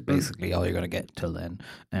 So this is basically all you're going to get till then.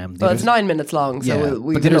 Well, it's 9 minutes long, so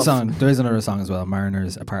yeah. But the other song, there is another song as well,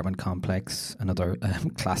 Mariner's Apartment Complex, another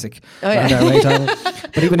classic. Oh yeah,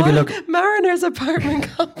 but even if you look. Mariner's Apartment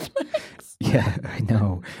Complex. Yeah, I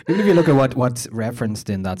know. Even if you look at what's referenced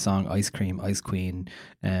in that song, Ice Cream, Ice Queen,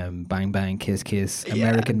 Bang Bang, Kiss Kiss,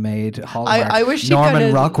 American Made, Hallmark, I wish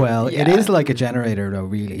Norman Rockwell. It is like a generator though,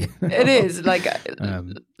 really. It is. Like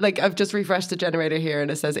I've just refreshed the generator here and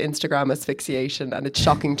it says Instagram asphyxiation, and it's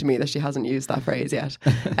shocking to me that she hasn't used that phrase yet.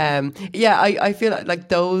 I feel like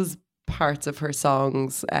those parts of her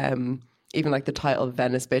songs, even like the title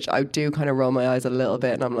Venice Bitch, I do kind of roll my eyes a little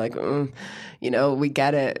bit and I'm like, we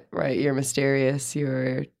get it, right? You're mysterious,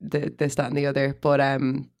 you're this, that and the other. But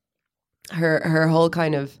her whole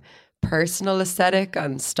kind of personal aesthetic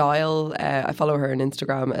and style, I follow her on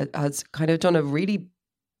Instagram, has kind of done a really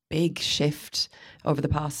big shift over the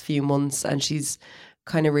past few months, and she's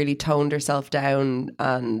kind of really toned herself down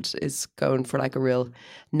and is going for like a real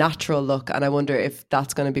natural look. And I wonder if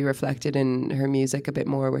that's going to be reflected in her music a bit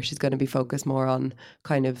more, where she's going to be focused more on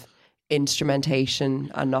kind of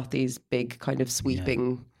instrumentation and not these big kind of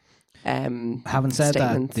sweeping having said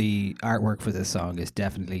statements. that, the artwork for this song is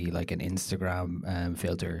definitely like an Instagram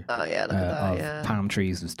filter of palm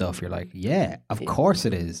trees and stuff. You're like, yeah, of course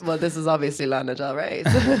it is. Well, this is obviously Lana Del Rey.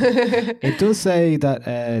 It does say that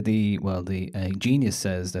the Genius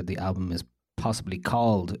says that the album is possibly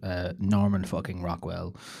called Norman fucking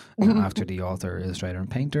Rockwell after the author, illustrator and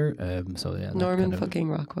painter. Norman fucking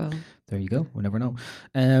Rockwell. There you go. We never know.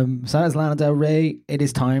 So that is Lana Del Rey. It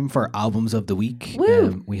is time for albums of the week.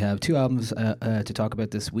 We have 2 albums to talk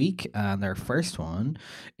about this week, and their first one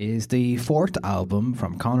is the 4th album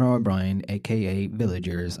from Conor O'Brien, aka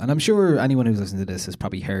Villagers. And I'm sure anyone who's listening to this has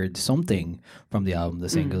probably heard something from the album, the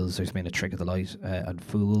singles. There's been a Trick of the Light and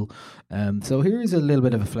Fool. So here's a little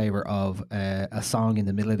bit of a flavour of a song in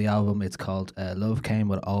the middle of the album. It's called Love Came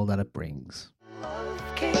With All That It Brings.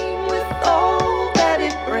 Love came with all that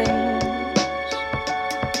it brings,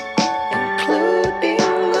 including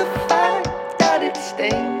the fact that it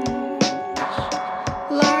stings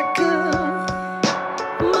like a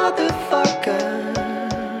motherfucker.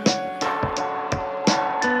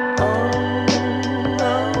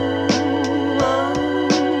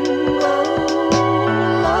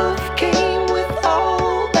 Love came with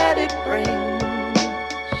all that it brings,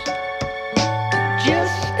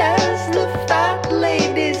 just as the fat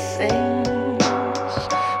lady sings,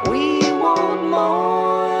 we want more.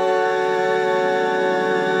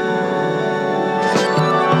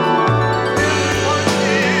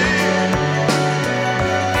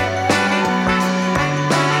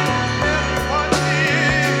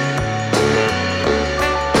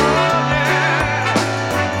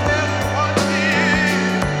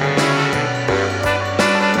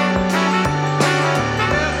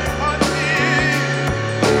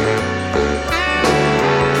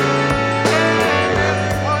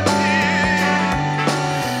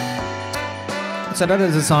 So that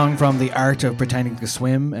is a song from The Art of Pretending to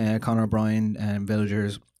Swim, Conor O'Brien and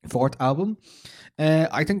Villagers' 4th album.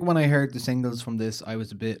 I think when I heard the singles from this, I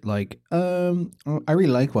was a bit like, I really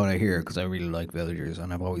like what I hear because I really like Villagers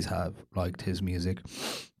and I've always have liked his music.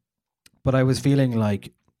 But I was feeling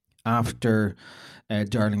like after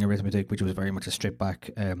Darling Arithmetic, which was very much a stripped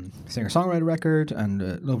back singer-songwriter record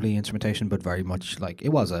and lovely instrumentation, but very much like it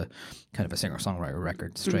was a kind of a singer-songwriter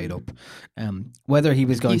record straight up. Whether he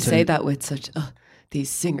was going to... You say that with such... these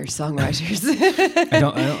singer-songwriters. I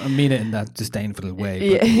don't mean it in that disdainful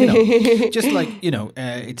way, but just like,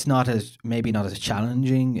 it's not as, maybe not as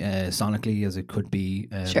challenging sonically as it could be.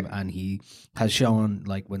 Sure. And he has shown,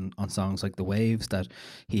 like when on songs like The Waves, that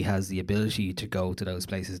he has the ability to go to those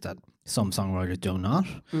places that some songwriters do not.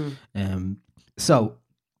 So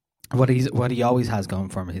what he always has going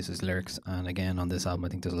for him is his lyrics, and again on this album I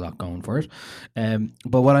think there's a lot going for it.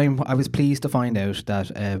 But what I was pleased to find out that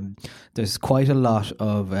there's quite a lot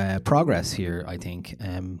of progress here. I think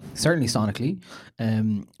certainly sonically,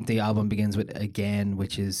 the album begins with Again,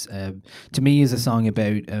 which is to me is a song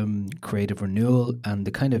about creative renewal and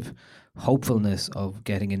the kind of hopefulness of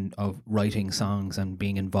writing songs and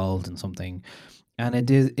being involved in something. And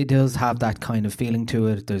it does have that kind of feeling to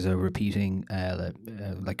it. There's a repeating,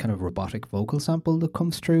 like kind of robotic vocal sample that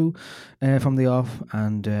comes through from the off,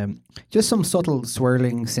 and just some subtle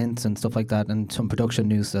swirling synths and stuff like that, and some production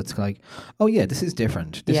news that's like, oh yeah, this is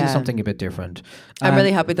different. This is something a bit different. I'm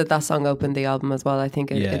really happy that song opened the album as well. I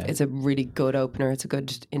think it's a really good opener. It's a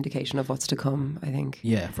good indication of what's to come, I think.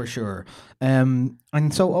 Yeah, for sure. And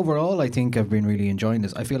so overall, I think I've been really enjoying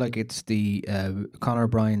this. I feel like it's the Conor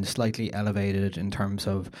O'Brien slightly elevated in terms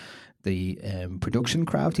of the production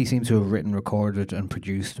craft. He seems to have written, recorded and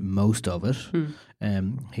produced most of it.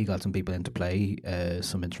 He got some people in to play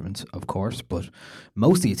some instruments, of course, but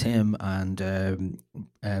mostly it's him, and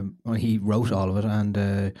he wrote all of it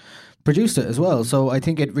and produced it as well. So I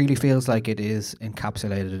think it really feels like it is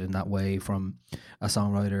encapsulated in that way from a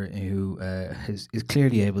songwriter who is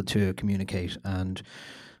clearly able to communicate and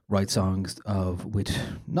write songs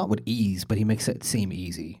not with ease, but he makes it seem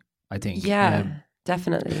easy, I think. Yeah.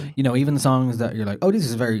 Definitely. You know, even songs that you're like, oh, this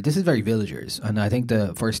is very Villagers. And I think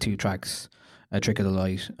the first two tracks, Trick of the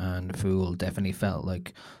Light and Fool, definitely felt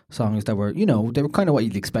like songs that were, you know, they were kind of what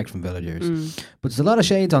you'd expect from Villagers. But there's a lot of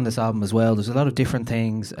shades on this album as well. There's a lot of different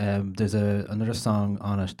things. There's another song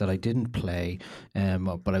on it that I didn't play,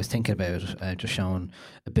 but I was thinking about just showing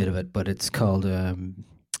a bit of it. But it's called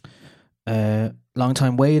Long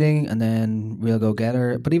Time Waiting, and then Real Go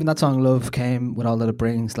Getter. But even that song Love Came with all that it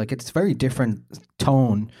brings, like, it's very different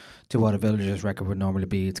tone to what a Villagers record would normally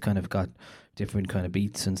be. It's kind of got different kind of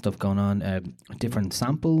beats and stuff going on, different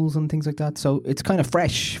samples and things like that. So it's kind of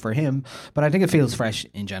fresh for him, but I think it feels fresh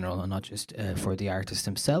in general and not just for the artist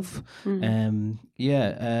himself. You've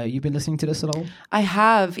been listening to this at all? I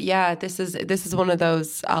have, yeah. This is one of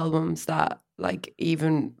those albums that, like,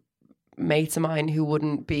 even mates of mine who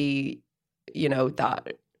wouldn't be, you know,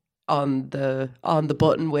 that on the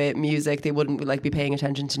button with music, they wouldn't like be paying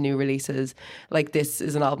attention to new releases. Like, this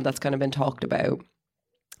is an album that's kind of been talked about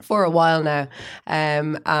for a while now,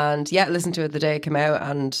 and yeah, listened to it the day it came out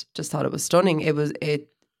and just thought it was stunning.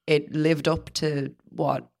 It lived up to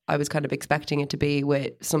what I was kind of expecting it to be,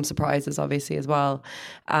 with some surprises obviously as well.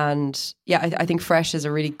 And yeah, I think fresh is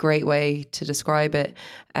a really great way to describe it.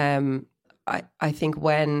 I think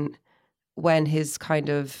when his kind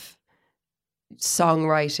of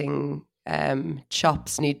songwriting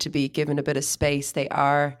chops need to be given a bit of space, they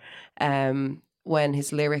are. When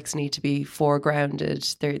his lyrics need to be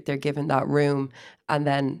foregrounded, they're given that room, and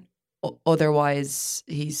then otherwise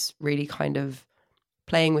he's really kind of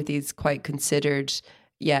playing with these quite considered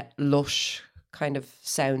yet lush kind of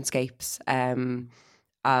soundscapes,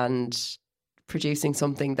 and producing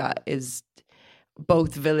something that is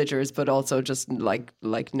both Villagers but also just like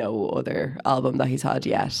no other album that he's had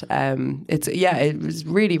yet. It was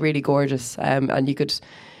really, really gorgeous, and you could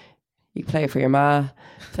play it for your ma.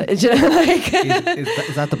 Is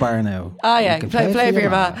that the bar now? Oh yeah, play it for your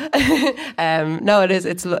ma. No, it is.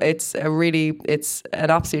 It's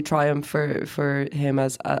an absolute triumph for him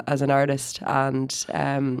as an artist, and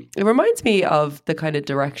it reminds me of the kind of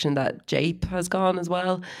direction that Jape has gone as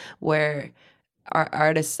well, where our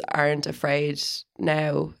artists aren't afraid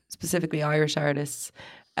now, specifically Irish artists,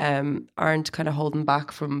 aren't kind of holding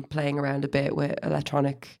back from playing around a bit with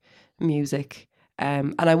electronic music.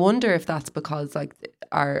 And I wonder if that's because, like,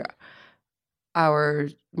 our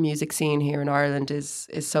music scene here in Ireland is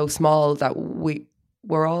so small that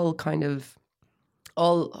we're all kind of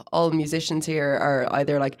all musicians here are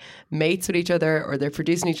either like mates with each other, or they're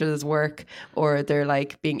producing each other's work, or they're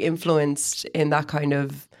like being influenced in that kind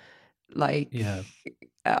of like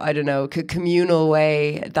I don't know, communal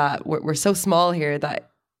way, that we're so small here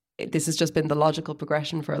that this has just been the logical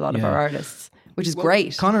progression for a lot of our artists, which is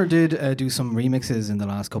great. Conor did do some remixes in the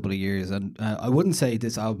last couple of years, and I wouldn't say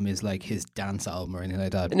this album is like his dance album or anything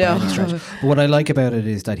like that by any stretch. But what I like about it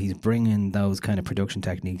is that he's bringing those kind of production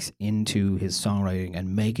techniques into his songwriting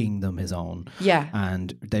and making them his own. Yeah,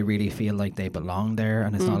 and they really feel like they belong there,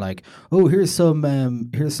 and it's not like, oh, here's some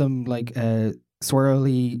like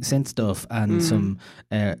swirly synth stuff and some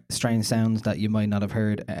strange sounds that you might not have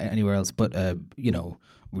heard anywhere else, but you know,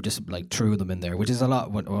 we just like threw them in there, which is a lot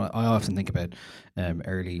what I often think about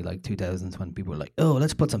early like 2000s, when people were like, oh,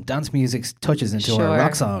 let's put some dance music touches into our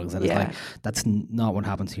rock songs, and it's like, that's not what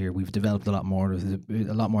happens here. We've developed a lot more. There's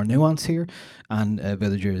a lot more nuance here, and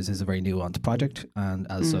Villagers is a very nuanced project, and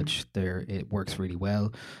as such it works really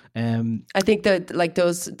well. I think that like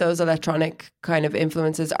those electronic kind of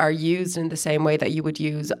influences are used in the same way that you would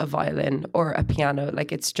use a violin or a piano.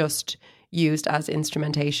 Like, it's just used as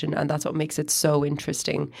instrumentation, and that's what makes it so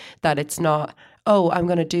interesting, that it's not, oh, I'm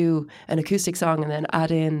going to do an acoustic song and then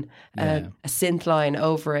add in a synth line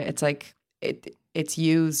over it. It's like it's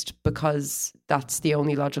used because that's the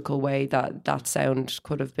only logical way that sound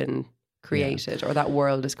could have been created or that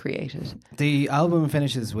world is created. The album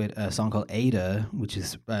finishes with a song called Ada, which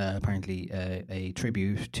is apparently a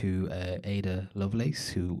tribute to Ada Lovelace,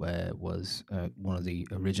 who was one of the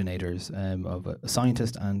originators of a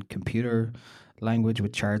scientist and computer language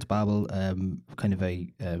with Charles Babbel, kind of a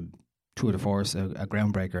tour de force, a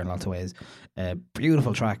groundbreaker in lots of ways.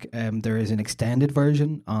 Beautiful track. There is an extended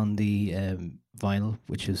version on the vinyl,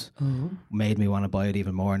 which has made me want to buy it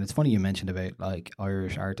even more. And it's funny you mentioned about like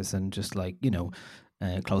Irish artists and just like, you know,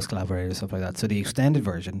 close collaborators, stuff like that. So the extended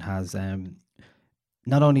version has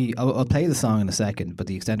not only, I'll play the song in a second, but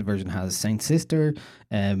the extended version has Saint Sister,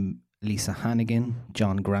 Lisa Hannigan,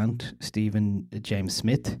 John Grant, Stephen James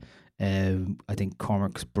Smith, I think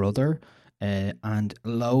Cormac's brother, and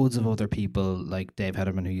loads of other people like Dave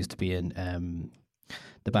Hederman, who used to be in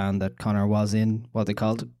the band that Connor was in, what they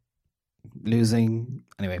called Losing.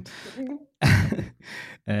 Anyway,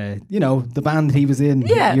 you know, the band he was in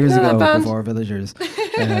years ago before Villagers.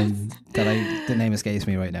 The name escapes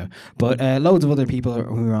me right now. But loads of other people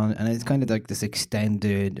who were on, and it's kind of like this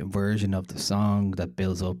extended version of the song that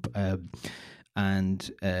builds up. And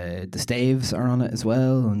the Staves are on it as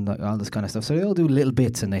well, and like all this kind of stuff. So they all do little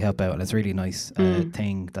bits and they help out, and it's a really nice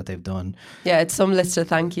thing that they've done. Yeah, it's some list of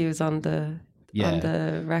thank yous on the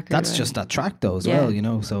record. That's just that track though as well, you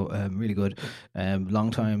know. So really good.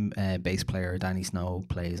 Long-time bass player Danny Snow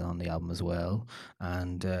plays on the album as well.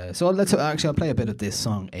 And so I'll play a bit of this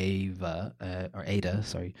song Ada,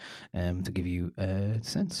 to give you a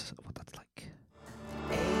sense of what that's like.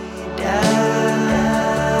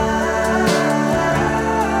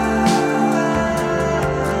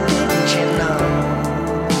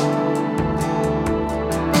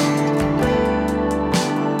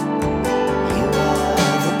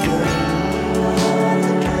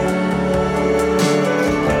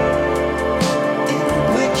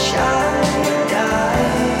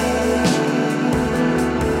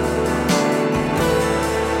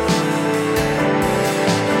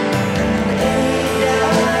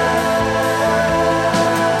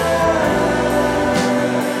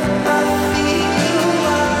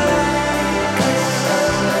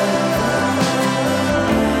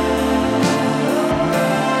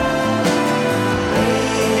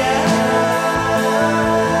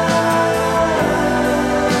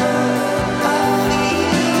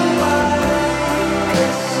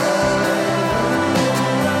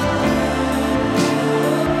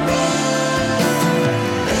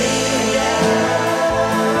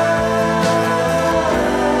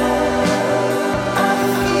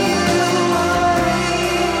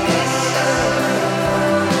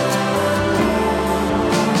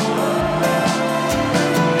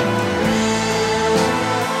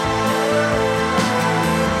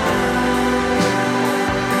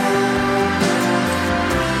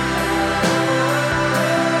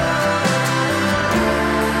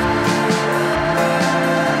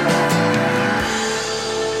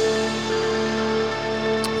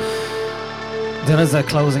 That is a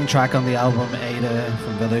closing track on the album, Ada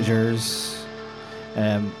from Villagers.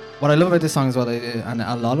 What I love about this song as well, and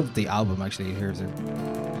a lot of the album actually, here's a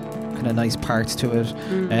kind of nice parts to it.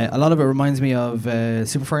 A lot of it reminds me of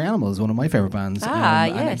Super Furry Animals, one of my favourite bands.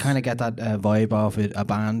 Yes. And I kind of get that vibe of it, a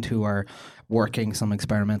band who are working some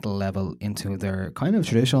experimental level into their kind of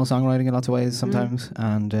traditional songwriting in lots of ways sometimes.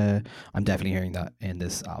 And I'm definitely hearing that in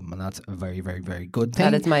this album, and that's a very, very, very good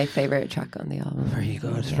thing. That is my favourite track on the album. Very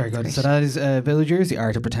good, very good. So that is Villagers, The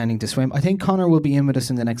Art of Pretending to Swim. I think Connor will be in with us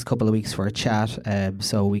in the next couple of weeks for a chat,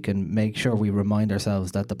 so we can make sure we remind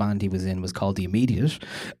ourselves that the band he was in was called The Immediate,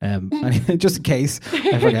 just in case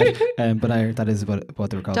I forget. But that is what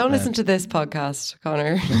they were called. Don't listen to this podcast,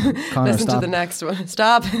 Connor. Listen stop. to the next one.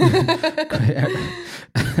 Stop.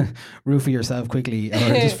 Roofie yourself quickly, or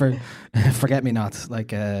just forget me not,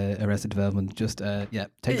 like Arrested Development. Just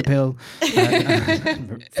take the pill.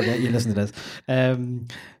 Forget you listen to this.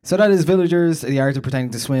 So that is Villagers, The Art of Pretending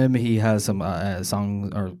to Swim. He has some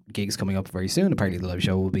songs or gigs coming up very soon. Apparently the live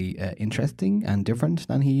show will be interesting and different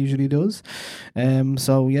than he usually does.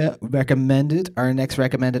 So yeah, recommended. Our next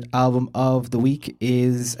recommended album of the week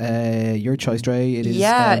is your choice, Dre. It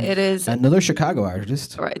is another Chicago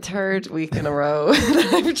artist. All right, third week in a row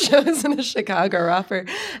that I've chosen a Chicago rapper.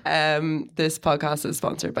 This podcast is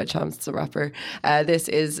sponsored by Chance the Rapper. This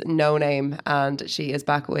is No Name, and she is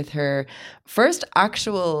back with her first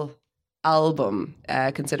actual album,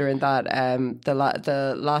 considering that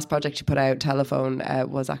the last project she put out, Telephone,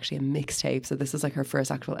 was actually a mixtape. So this is like her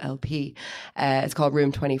first actual LP. It's called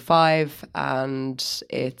Room 25, and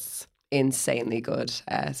it's insanely good.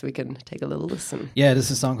 So we can take a little listen. Yeah, this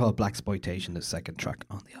is a song called Blaxploitation, the second track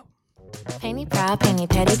on the album. Penny proud, penny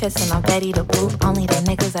petty, pissin' on petty to poop. Only the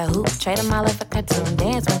niggas that hoop. Trade them all like a cartoon.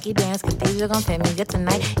 Dance, monkey dance, cause these you gon' fit me good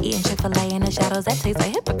tonight. Eating Chick-fil-A in the shadows, that tastes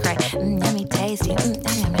like hypocrite. Yummy tasty,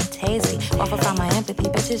 yummy tasty. Waffle from my empathy,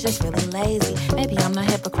 bitches just really lazy. Maybe I'm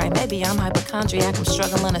not hypocrite, maybe I'm hypochondriac. I'm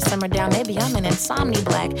struggling to simmer down, maybe I'm an insomni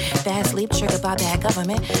black. Bad sleep triggered by bad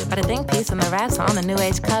government. But I think peace and the rats on the new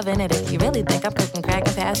age covenant. If you really think I'm cooking crack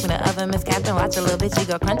and pass me the oven, Miss Captain, watch a little bitch, you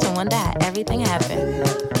go crunching one day. Everything happened.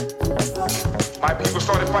 My people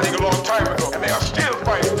started fighting a long time ago, and they are still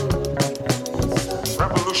fighting.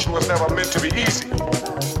 Revolution was never meant to be easy.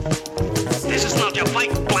 This is not your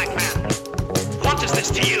fight, black man. What is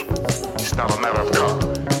this to you? It's not a matter of color.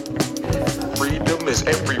 Freedom is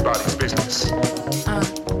everybody's business.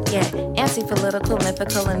 Yeah, anti-political,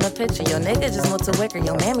 mythical in the picture. Your nigga just moved to Wicker.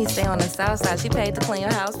 Your mammy stay on the south side. She paid to clean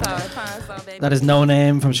your house. That is No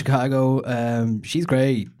Name from Chicago. She's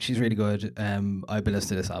great. She's really good. I've been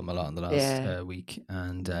listening to this album a lot in the last week,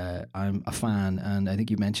 and I'm a fan. And I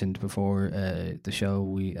think you mentioned before the show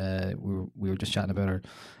we were just chatting about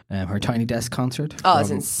her Tiny Desk concert. Oh, it's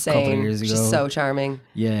insane. A couple of years ago. She's so charming.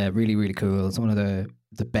 Yeah, really, really cool. It's one of the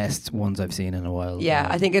best ones I've seen in a while. Yeah,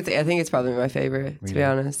 I think it's probably my favorite, to be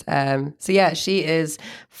honest. So yeah, she is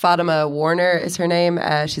Fatima Warner is her name.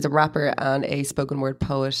 She's a rapper and a spoken word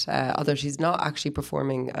poet. Although she's not actually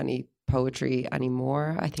performing any poetry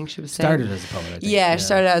anymore. I think she was saying. Started as a poet, I think. Yeah, she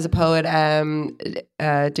started as a poet,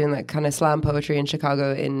 doing like kind of slam poetry in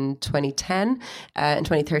Chicago in 2010. In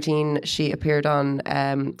 2013, she appeared on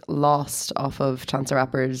Lost off of Chance the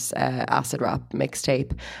Rapper's Acid Rap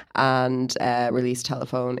mixtape and released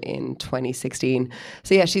Telephone in 2016.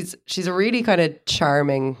 So yeah, she's a really kind of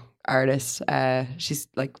charming artist. She's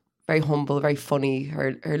like very humble, very funny.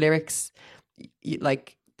 Her lyrics,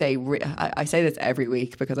 like, I say this every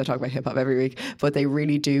week because I talk about hip hop every week, but they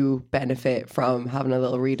really do benefit from having a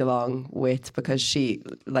little read along with, because she,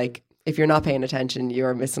 like, if you're not paying attention,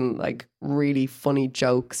 you're missing like really funny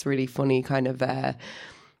jokes, really funny kind of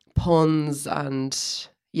puns, and so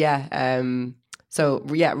yeah,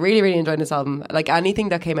 really, really enjoying this album. Like anything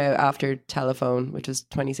that came out after Telephone, which was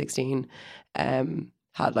 2016,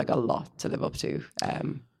 had like a lot to live up to.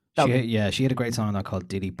 She had a great song on that called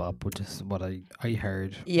Diddy Bop, which is what I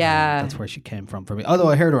heard. Yeah. That's where she came from for me. Although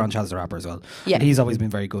I heard her on Chance the Rapper as well. Yeah. And he's always been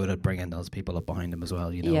very good at bringing those people up behind him as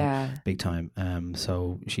well, you know. Yeah. Big time.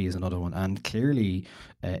 So she is another one. And clearly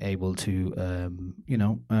able to,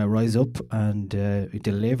 rise up and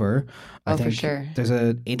deliver. I think for sure. There's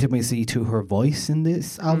an intimacy to her voice in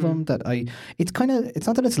this album that it's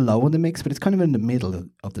not that it's low in the mix, but it's kind of in the middle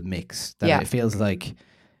of the mix. That it feels like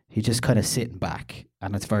he's just kind of sitting back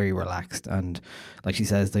and it's very relaxed. And like she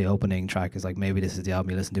says, the opening track is like, maybe this is the album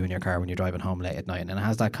you listen to in your car when you're driving home late at night. And it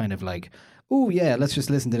has that kind of like, oh yeah, let's just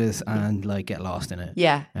listen to this and like get lost in it.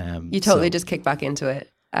 Yeah. You totally just kick back into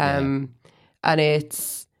it. And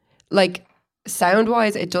it's like sound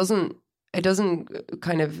wise, it doesn't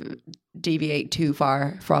kind of deviate too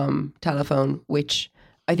far from Telephone, which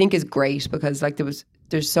I think is great, because like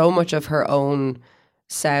there's so much of her own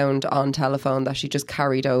sound on Telephone that she just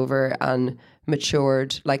carried over and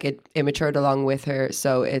matured, like it matured along with her.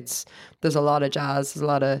 So there's a lot of jazz, there's a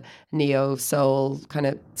lot of neo soul kind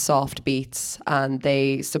of soft beats, and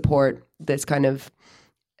they support this kind of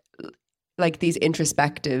like these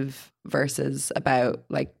introspective verses about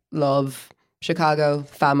like love, Chicago,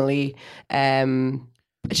 family.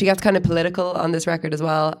 She gets kind of political on this record as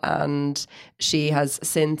well, and she has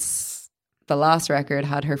since the last record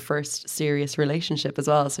had her first serious relationship as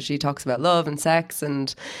well. So she talks about love and sex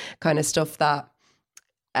and kind of stuff that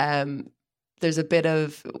there's a bit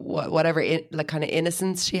of whatever like kind of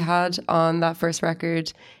innocence she had on that first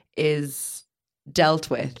record is dealt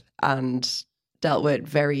with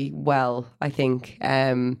very well, I think.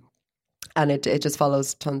 And it just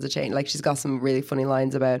follows tons of change. Like she's got some really funny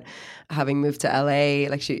lines about having moved to LA.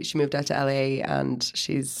 Like she moved out to LA and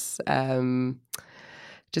she's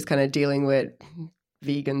just kind of dealing with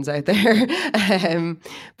vegans out there.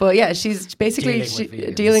 But yeah, she's basically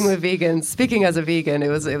dealing with vegans. Speaking as a vegan, it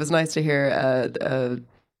was nice to hear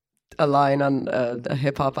a line on a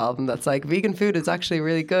hip hop album that's like, vegan food is actually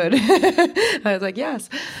really good. I was like, yes.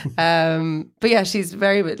 But yeah, this is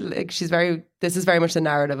very much the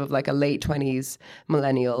narrative of like a late 20s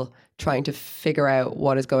millennial trying to figure out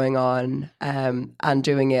what is going on, and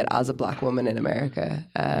doing it as a black woman in America.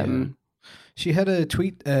 She had a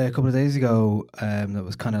tweet a couple of days ago that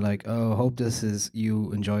was kind of like, oh, hope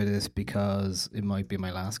you enjoy this because it might be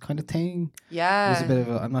my last kind of thing. Yeah. It was a bit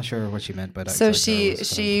of I'm not sure what she meant by that. So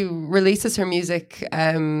she releases her music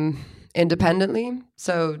independently.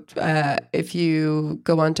 So if you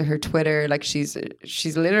go onto her Twitter, like she's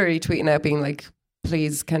literally tweeting out being like,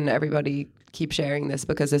 please can everybody keep sharing this,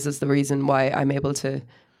 because this is the reason why I'm able to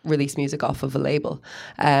release music off of a label.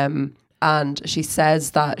 And she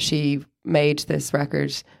says that she made this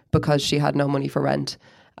record because she had no money for rent,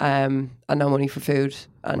 and no money for food,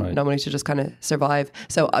 and no money to just kind of survive.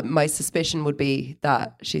 So my suspicion would be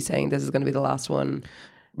that she's saying this is going to be the last one.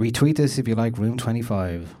 Retweet this if you like Room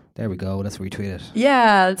 25. There we go. Let's retweet it.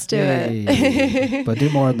 Yeah, let's do it. But do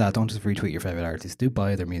more than that. Don't just retweet your favourite artist. Do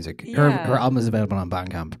buy their music. Yeah. Her album is available on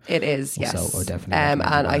Bandcamp. It is, yes. So I definitely and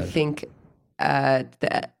I think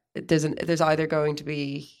there's either going to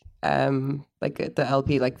be like the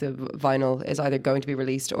LP, like the vinyl, is either going to be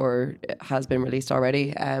released or has been released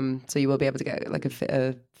already. So you will be able to get like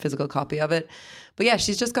a physical copy of it. But yeah,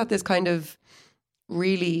 she's just got this kind of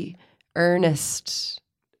really earnest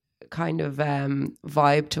kind of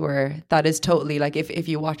vibe to her that is totally like, if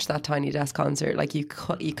you watch that Tiny Desk concert, like you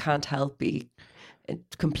can't help be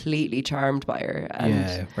completely charmed by her. And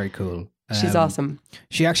yeah, very cool. She's awesome.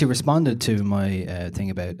 She actually responded to my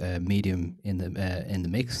thing about Medium in the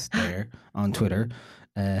mix there on Twitter.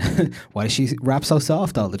 Why does she rap so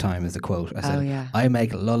soft all the time is the quote. I said, I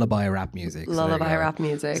make lullaby rap music. Lullaby rap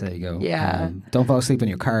music. So there you go. Yeah. Don't fall asleep in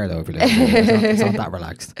your car though if you're listening. It's not that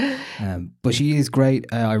relaxed. But she is great.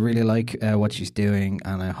 I really like what she's doing,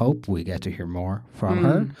 and I hope we get to hear more from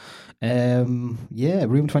her. Yeah,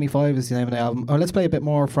 Room 25 is the name of the album. Oh, let's play a bit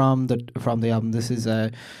more from the album.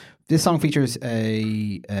 This song features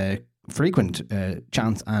a frequent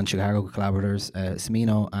Chance and Chicago collaborators,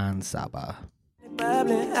 Smino and Saba.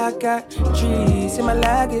 I got G's in my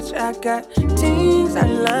luggage. I got teens out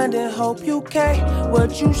in London. Hope you care.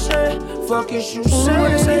 What you say? Fuck is you say?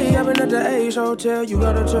 What they say? I've been at the Ace Hotel. You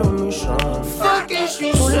gotta tell me something. Fuck is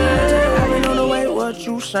you say? I've been on the way. What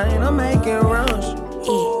you saying? I'm making runs.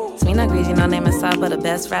 Smino greasy, no name inside, but the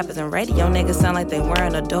best rappers and radio niggas sound like they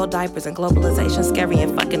wearing adult diapers, and globalization scary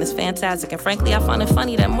and fucking is fantastic. And frankly, I find it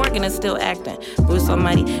funny that Morgan is still acting. Bruce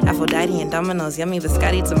Almighty, Aphrodite and Domino's, yummy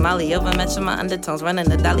biscotti tamale, over mention my undertones, running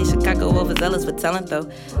the Dolly, Chicago overzealous for talent though.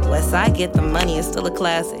 Westside get the money, it's still a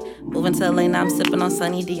classic. Moving to LA now, I'm sipping on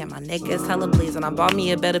Sunny D, and my nigga is hella pleased. And I bought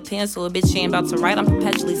me a better pen, so a bitch she ain't about to write. I'm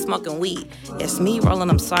perpetually smoking weed. It's me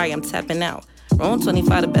rolling, I'm sorry, I'm tapping out. Room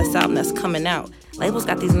 25, the best album that's coming out. Labels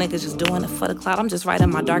got these niggas just doing it for the clout. I'm just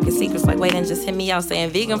writing my darkest secrets, like wait and just hit me out. Saying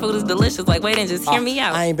vegan food is delicious, like wait and just hear me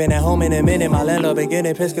out. I ain't been at home in a minute, my landlord been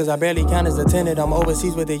getting pissed cause I barely count as a tenant. I'm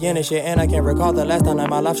overseas with the yen and shit, and I can't recall the last time that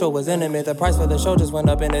my live show was intimate. The price for the show just went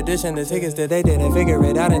up in addition to tickets that they didn't figure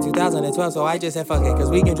it out in 2012. So I just said fuck it, cause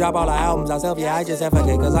we can drop all our albums ourselves. Yeah, I just said fuck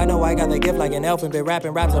it, cause I know I got the gift like an elf and been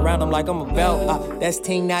rapping raps around them like I'm a belt. That's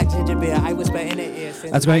Ting, not Ginger Beer. I whisper in the ear.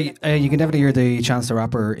 That's great. You can definitely hear the Chance the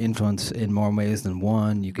Rapper influence in more ways than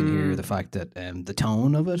one. You can hear the fact that the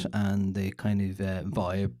tone of it and the kind of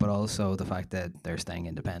vibe, but also the fact that they're staying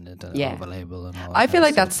independent and of a label and all. I feel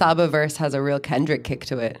like that Saba verse has a real Kendrick kick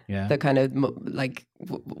to it. Yeah, the kind of like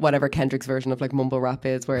whatever Kendrick's version of like mumble rap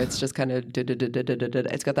is, where it's just kind of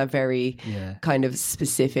it's got that very kind of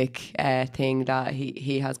specific thing that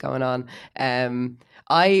he has going on.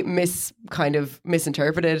 I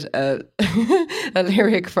misinterpreted a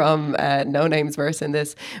lyric from No Name's verse in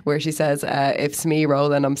this, where she says, "If it's me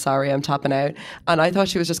rolling, I'm sorry, I'm tapping out." And I thought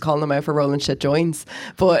she was just calling him out for rolling shit joints,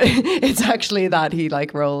 but it's actually that he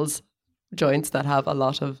like rolls joints that have a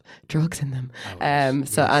lot of drugs in them.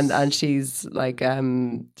 And she's like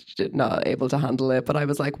not able to handle it. But I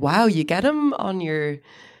was like, wow, you get him on your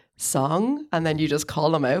song and then you just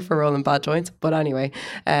call them out for rolling bad joints. But anyway,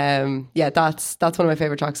 that's one of my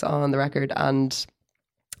favorite tracks on the record, and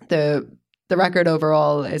the record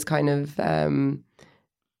overall is kind of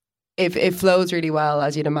it flows really well,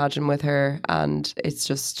 as you'd imagine with her, and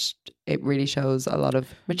it really shows a lot of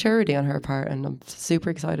maturity on her part, and I'm super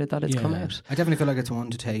excited that it's come out. I definitely feel like it's one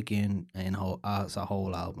to take in as a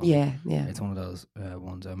whole album. Yeah. It's one of those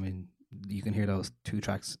ones. I mean, you can hear those two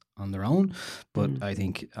tracks on their own, but I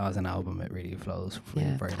think as an album it really flows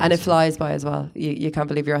very nicely. And it flies by as well. You can't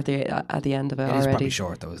believe you're at the end of it already. It's probably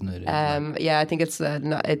short though, isn't it? I think it's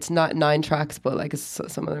not 9 tracks, but like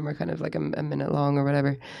some of them are kind of like a minute long or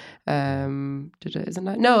whatever. Is it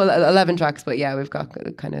 9? No, 11 tracks, but yeah, we've got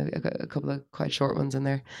kind of a couple of quite short ones in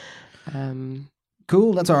there.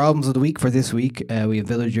 Cool, that's our albums of the week for this week. We have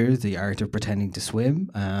Villagers, The Art of Pretending to Swim,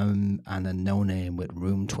 and a No Name with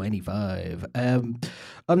Room 25.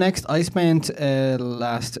 Up next, I spent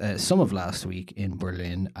some of last week in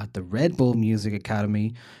Berlin at the Red Bull Music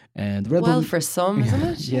Academy, And the Red Well, Bull, for some, isn't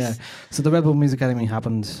it? yeah. So the Red Bull Music Academy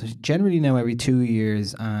happens generally now every 2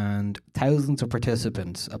 years, and thousands of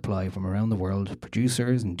participants apply from around the world.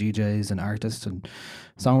 Producers and DJs and artists and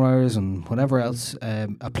songwriters and whatever else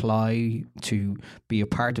apply to be a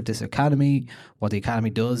part of this academy. What the academy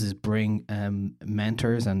does is bring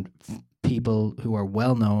mentors and people who are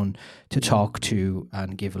well known to talk to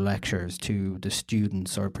and give lectures to the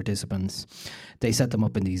students or participants. They set them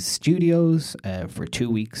up in these studios for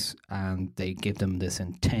 2 weeks, and they give them this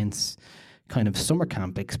intense kind of summer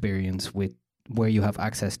camp experience with where you have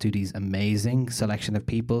access to these amazing selection of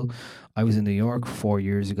people. I was in New York 4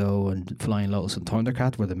 years ago, and Flying Lotus and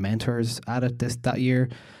Thundercat were the mentors at it that year.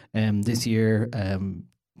 This year,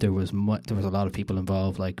 there was a lot of people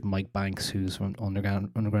involved, like Mike Banks, who's from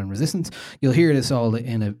Underground Resistance. You'll hear this all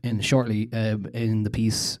in shortly in the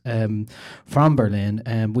piece from Berlin.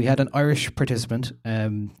 We had an Irish participant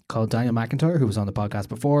called Daniel McIntyre, who was on the podcast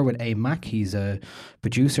before with A Mac. He's a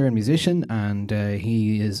producer and musician, and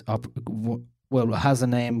he is has a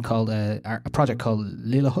name called a project called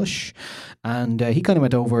Lila Hush, and he kind of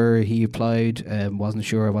went over. He applied, wasn't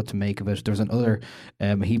sure what to make of it. There was another,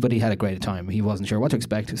 but he had a great time. He wasn't sure what to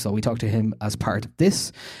expect, so we talked to him as part of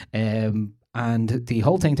this. And the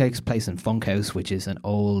whole thing takes place in Funkhouse, which is an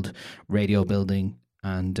old radio building.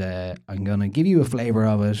 And I'm gonna give you a flavour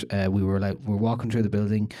of it. We're walking through the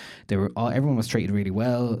building. Everyone was treated really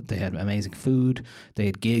well. They had amazing food. They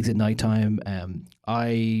had gigs at night time.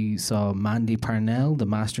 I saw Mandy Parnell, the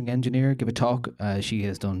mastering engineer, give a talk. She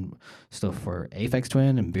has done stuff for Aphex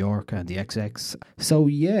Twin and Bjork and the XX. So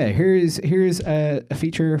yeah, here's a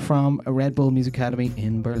feature from a Red Bull Music Academy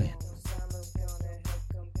in Berlin.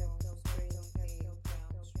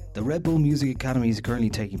 The Red Bull Music Academy is currently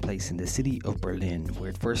taking place in the city of Berlin, where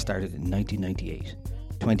it first started in 1998.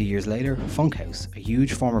 20 years later, Funkhouse, a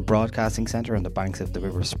huge former broadcasting centre on the banks of the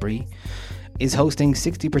River Spree, is hosting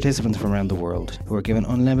 60 participants from around the world who are given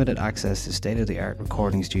unlimited access to state-of-the-art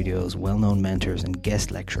recording studios, well-known mentors and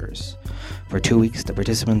guest lecturers. For 2 weeks, the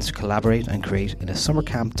participants collaborate and create in a summer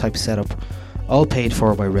camp type setup, all paid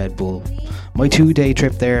for by Red Bull. My 2-day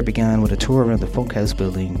trip there began with a tour around the Funkhouse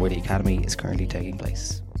building where the academy is currently taking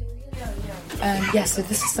place. So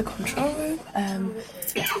this is the control room.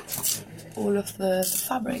 All of the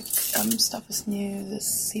fabric stuff is new. The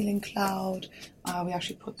ceiling cloud. We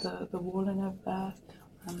actually put the wall in over there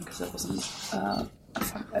because there wasn't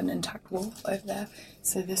an intact wall over there.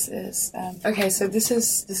 So this is So this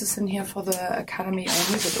is in here for the academy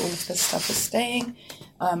only, but all of this stuff is staying.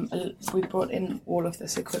 We brought in all of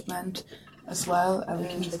this equipment as well.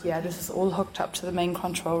 This is all hooked up to the main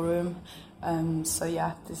control room.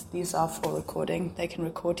 These are for recording. They can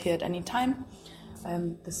record here at any time.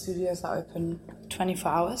 The studios are open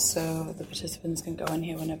 24 hours, so the participants can go in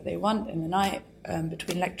here whenever they want, in the night,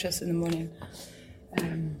 between lectures in the morning.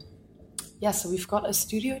 So we've got a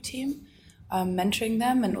studio team mentoring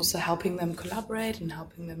them and also helping them collaborate and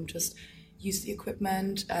helping them just use the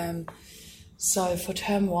equipment. So for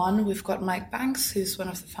term 1, we've got Mike Banks, who's one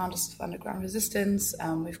of the founders of Underground Resistance.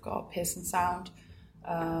 We've got Pearson Sound,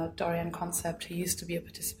 Dorian Concept, who used to be a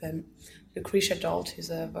participant, Lucretia Dolt, who's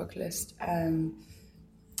a vocalist,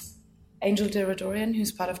 Angel Derodorian,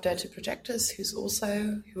 who's part of Dirty Projectors, who was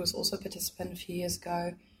also a participant a few years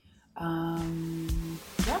ago.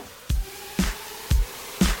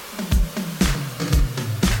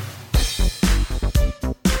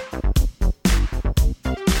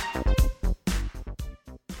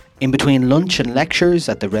 In between lunch and lectures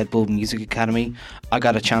at the Red Bull Music Academy, I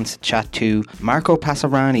got a chance to chat to Marco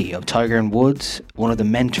Passarani of Tiger and Woods, one of the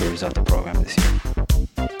mentors of the program this year.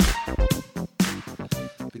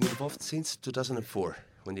 Been involved since 2004,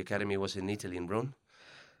 when the academy was in Italy, in Rome.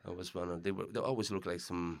 I was they always look like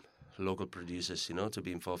some local producers, to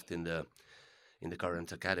be involved in the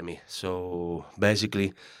current academy. So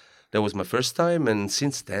basically, that was my first time, and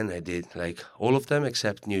since then I did like all of them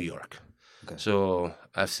except New York. Okay. So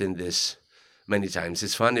I've seen this many times.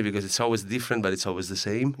 It's funny because it's always different, but it's always the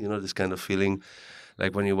same. This kind of feeling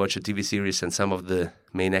like when you watch a TV series and some of the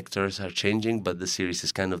main actors are changing, but the series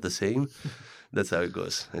is kind of the same. That's how it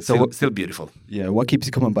goes. It's still beautiful. Yeah, what keeps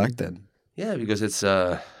you coming back then? Yeah, because it's,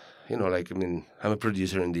 I'm a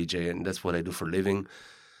producer and DJ, and that's what I do for a living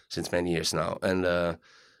since many years now. And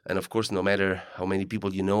of course, no matter how many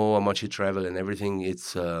people you know, how much you travel and everything,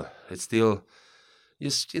 it's still...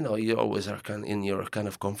 you always are in your kind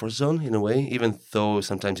of comfort zone in a way, even though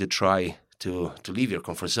sometimes you try to leave your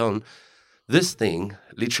comfort zone. This thing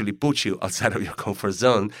literally puts you outside of your comfort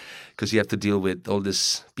zone because you have to deal with all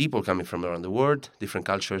these people coming from around the world, different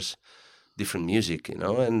cultures, different music,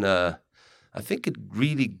 and I think it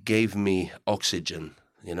really gave me oxygen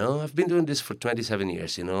You know, I've been doing this for 27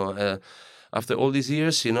 years, you know. After all these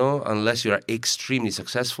years, you know, unless you are extremely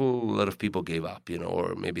successful, a lot of people gave up, you know,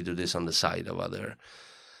 or maybe do this on the side of other.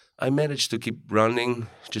 I managed to keep running,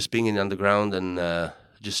 just being in the underground and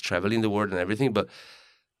just traveling the world and everything. But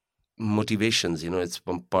motivations, you know, it's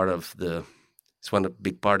one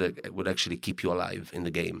big part that would actually keep you alive in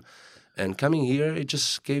the game. And coming here, it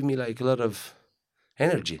just gave me like a lot of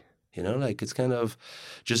energy, you know, like it's kind of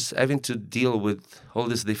just having to deal with all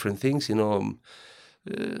these different things, you know,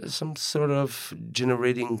 some sort of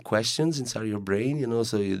generating questions inside your brain, you know,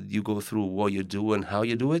 so you go through what you do and how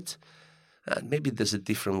you do it. Maybe there's a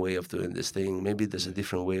different way of doing this thing. Maybe there's a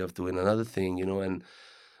different way of doing another thing, you know, and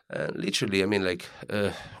literally, I mean, like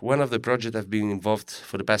one of the projects I've been involved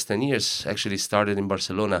for the past 10 years actually started in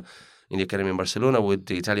Barcelona, in the Academy in Barcelona with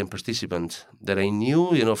the Italian participant that I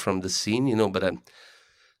knew, you know, from the scene, you know, but I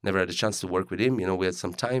never had a chance to work with him. You know, we had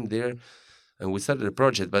some time there. And we started a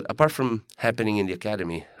project, but apart from happening in the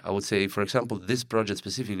Academy, I would say, for example, this project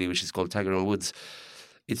specifically, which is called Tiger and Woods,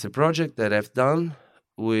 it's a project that I've done,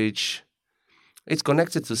 which it's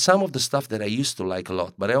connected to some of the stuff that I used to like a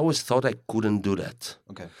lot, but I always thought I couldn't do that.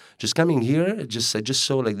 Okay. Just coming here, I just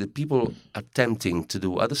saw like the people attempting to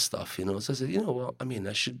do other stuff, you know. So I said, you know, well, I mean,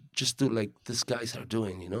 I should just do like these guys are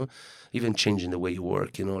doing, you know, even changing the way you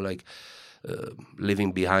work, you know, like.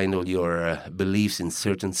 Leaving behind all your beliefs in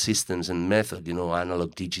certain systems and method, you know,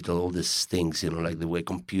 analog, digital, all these things, you know, like the way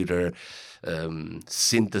computer,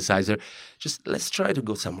 synthesizer. Just let's try to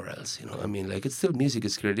go somewhere else, you know. I mean, like it's still music,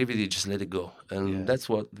 it's creativity, just let it go. And that's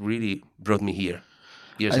what really brought me here,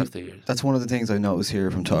 years after years. That's one of the things I notice here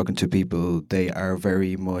from talking to people. They are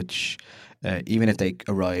very much, even if they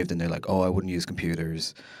arrived and they're like, oh, I wouldn't use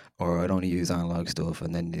computers, or I'd only use analog stuff,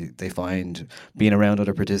 and then they find being around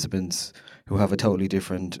other participants who have a totally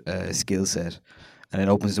different skill set, and it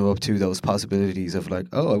opens them up to those possibilities of like,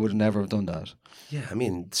 oh, I would never have done that. Yeah, I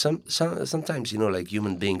mean, sometimes, you know, like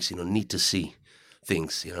human beings, you know, need to see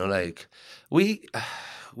things, you know, like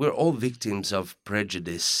we're all victims of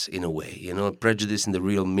prejudice in a way, you know, prejudice in the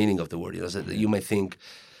real meaning of the word. You know, so you might think,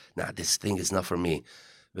 nah, this thing is not for me,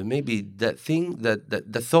 but maybe that thing, that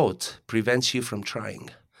the thought prevents you from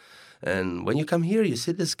trying. And when you come here, you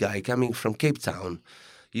see this guy coming from Cape Town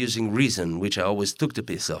using Reason, which I always took the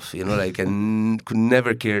piss of, you know, like, and could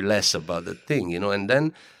never care less about that thing, you know. And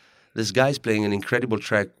then this guy's playing an incredible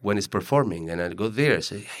track when he's performing. And I'd go there and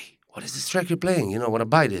say, hey, what is this track you're playing? You know, I want to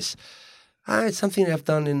buy this. It's something I've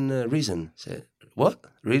done in Reason. Say, what?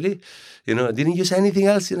 Really? You know, I didn't use anything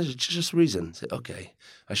else, you know, just Reason. Say, okay,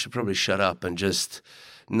 I should probably shut up and just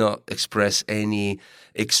not express any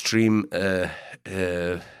extreme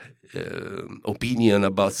opinion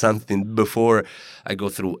about something before I go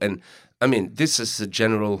through. And I mean, this is a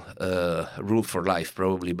general rule for life,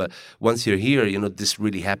 probably. But once you're here, you know, this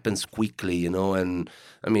really happens quickly, you know. And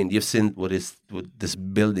I mean, you've seen what this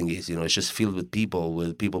building is. You know, it's just filled with people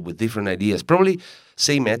with different ideas. Probably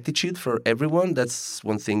same attitude for everyone. That's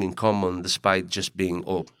one thing in common, despite just being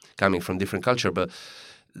coming from different culture. But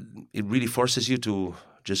it really forces you to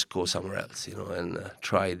just go somewhere else, you know, and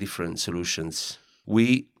try different solutions.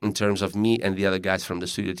 We, in terms of me and the other guys from the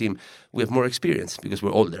studio team, we have more experience because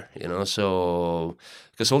we're older, you know, so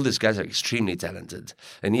because all these guys are extremely talented.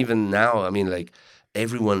 And even now, I mean, like,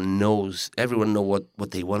 everyone know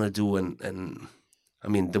what they want to do. And I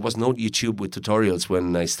mean, there was no YouTube with tutorials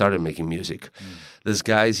when I started making music. These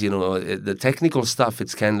guys, you know, the technical stuff,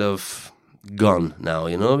 it's kind of gone now,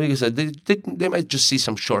 you know, because they might just see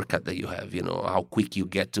some shortcut that you have, you know, how quick you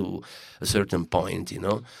get to a certain point, you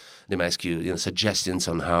know. They might ask you, you know, suggestions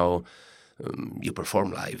on how you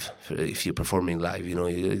perform live. If you're performing live, you know,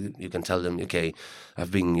 you can tell them, okay, I've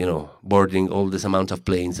been, you know, boarding all this amount of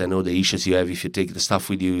planes. I know the issues you have if you take the stuff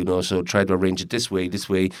with you, you know, so try to arrange it this way.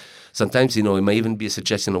 Sometimes, you know, it may even be a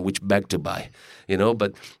suggestion of which bag to buy, you know,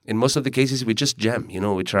 but in most of the cases, we just jam, you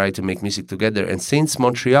know, we try to make music together. And since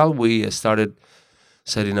Montreal, we started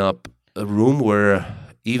setting up a room where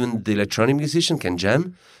even the electronic musician can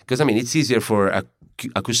jam. Because, I mean, it's easier for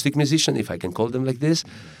acoustic musician, if I can call them like this,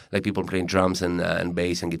 like people playing drums and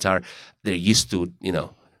bass and guitar. They're used to, you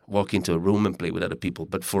know, walk into a room and play with other people.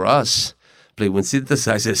 But for us, play with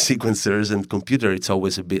synthesizers, sequencers, and computer, it's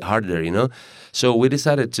always a bit harder, you know. So we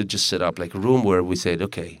decided to just set up like a room where we said,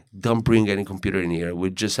 okay, don't bring any computer in here. We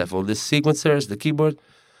just have all the sequencers, the keyboard.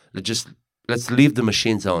 Let's leave the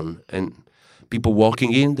machines on, and people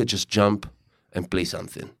walking in, they just jump and play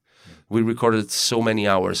something. We recorded so many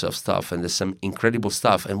hours of stuff, and there's some incredible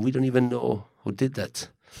stuff, and we don't even know who did that.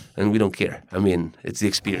 And we don't care. I mean, it's the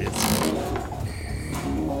experience.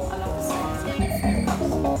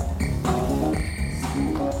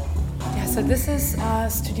 Yes, so this is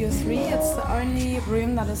Studio 3. It's the only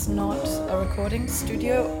room that is not a recording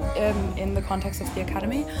studio in the context of the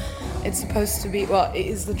Academy. It's supposed to be, well, it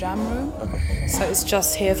is the jam room. So it's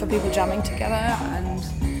just here for people jamming together, and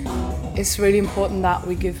it's really important that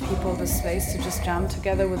we give people the space to just jam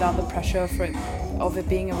together without the pressure of it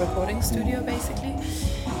being a recording studio, basically.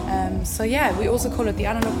 So yeah, we also call it the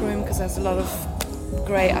analog room because there's a lot of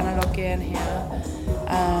great analog gear in here.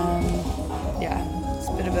 Yeah, it's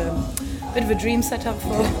a bit of a dream setup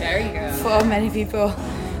for for many people.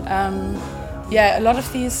 Yeah, a lot of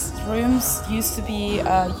these rooms used to be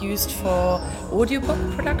used for audiobook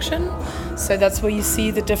production. So that's where you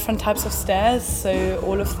see the different types of stairs. So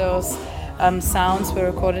all of those sounds were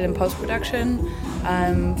recorded in post-production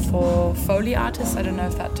for Foley artists. I don't know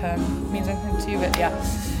if that term means anything to you, but yeah.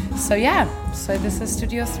 So yeah, so this is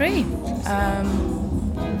Studio 3.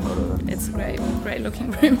 It's a great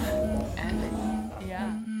looking room.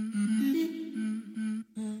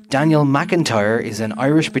 Daniel McIntyre is an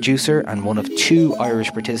Irish producer and one of 2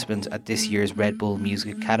 Irish participants at this year's Red Bull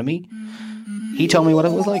Music Academy. He told me what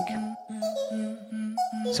it was like.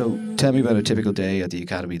 So tell me about a typical day at the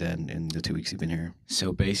Academy then in the 2 weeks you've been here.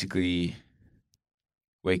 So basically,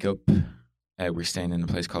 wake up, we're staying in a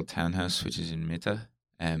place called Townhouse, which is in Mitte.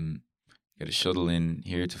 Get a shuttle in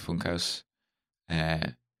here to Funkhouse,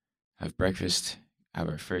 have breakfast, have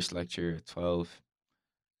our first lecture at 12.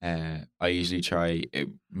 I usually try,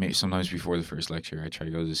 sometimes before the first lecture, I try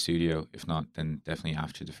to go to the studio. If not, then definitely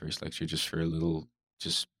after the first lecture,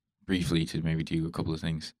 just briefly to maybe do a couple of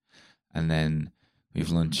things. And then we have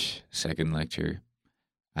lunch, second lecture,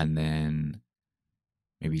 and then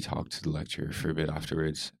maybe talk to the lecturer for a bit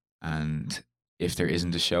afterwards. And if there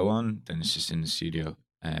isn't a show on, then it's just in the studio.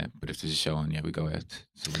 But if there's a show on, yeah, we go out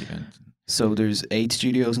to the event. So there's 8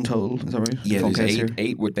 studios in total, is that right? Yeah, there's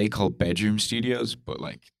eight what they call bedroom studios, but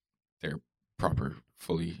like they're proper,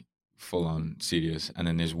 full-on studios. And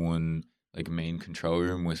then there's one like main control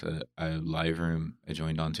room with a live room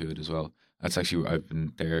adjoined onto it as well. That's actually I've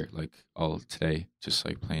been there like all today, just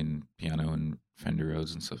like playing piano and Fender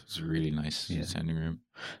Rhodes and stuff. It's a really nice sounding room.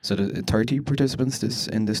 So there's 30 participants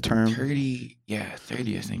in this term? 30,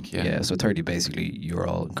 I think, yeah. Yeah, so 30 basically you're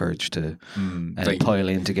all encouraged to pile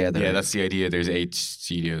in together. Yeah, that's the idea. There's 8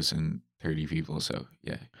 studios and 30 people, so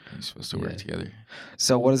yeah, you're supposed to work together.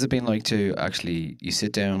 So what has it been like to actually, you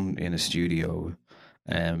sit down in a studio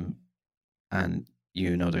and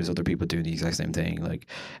you know there's other people doing the exact same thing. Like,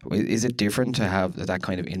 is it different to have that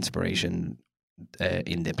kind of inspiration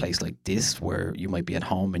in a place like this, where you might be at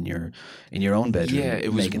home in your own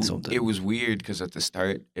bedroom making something? It was weird because at the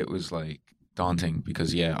start it was like daunting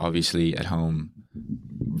because obviously at home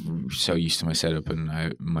so used to my setup and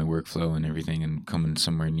my workflow and everything, and coming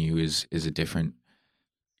somewhere new is a different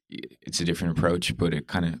approach, but it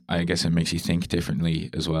kind of, I guess it makes you think differently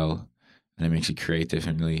as well, and it makes you create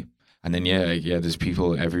differently. And then there's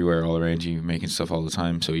people everywhere all around you making stuff all the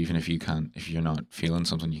time. So even if you're not feeling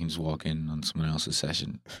something, you can just walk in on someone else's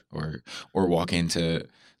session, or walk into,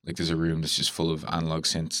 like, there's a room that's just full of analog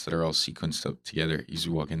synths that are all sequenced up together. You just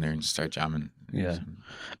walk in there and start jamming. Yeah.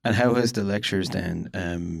 And how has the lectures then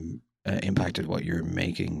impacted what you're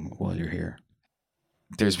making while you're here?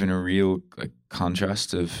 There's been a real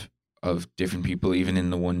contrast of different people. Even in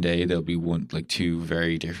the one day, there'll be 2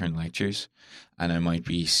 very different lectures. And I might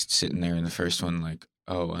be sitting there in the first one like,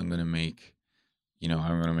 oh, I'm going to make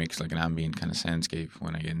like an ambient kind of soundscape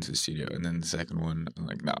when I get into the studio. And then the second one, I'm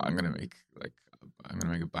like, no, I'm going to make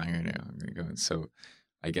a banger now. I'm going to go. And so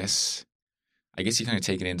I guess you kind of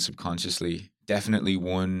take it in subconsciously. Definitely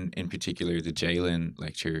one in particular, the Jalen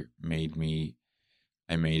lecture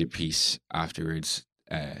I made a piece afterwards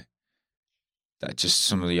that just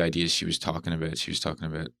some of the ideas she was talking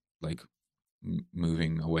about like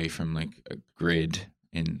moving away from like a grid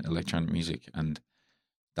in electronic music, and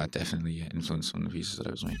that definitely influenced some of the pieces that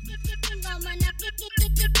I was making.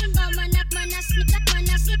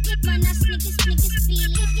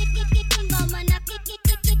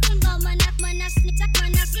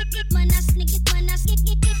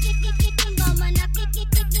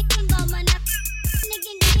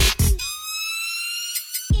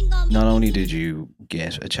 Not only did you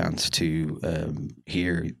get a chance to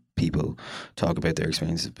hear people talk about their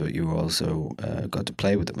experiences, but you also got to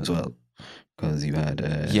play with them as well, because you had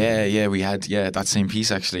we had that same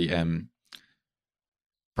piece actually.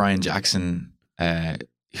 Brian Jackson, he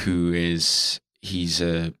plays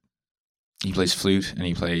flute and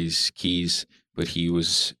he plays keys, but he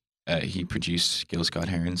produced Gil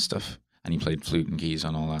Scott-Heron's stuff and he played flute and keys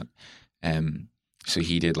on all that. So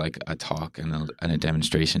he did like a talk and a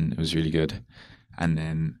demonstration. It was really good. And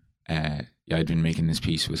then I'd been making this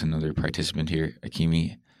piece with another participant here,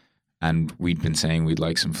 Akimi, and we'd been saying we'd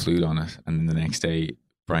like some flute on it. And then the next day,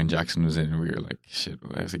 Brian Jackson was in, and we were like, "Shit,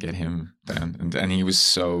 I have to get him down." And he was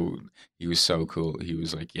so cool. He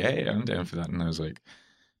was like, "Yeah, I'm down for that." And I was like,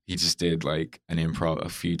 he just did like a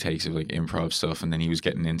few takes of like improv stuff, and then he was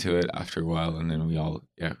getting into it after a while, and then we all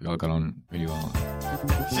got on really well.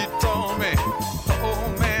 She told me,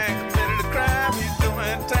 oh man committed a crime, he's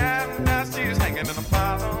doing time, now she's hanging in a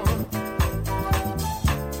bottle.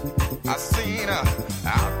 I seen her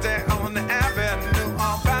out there on the avenue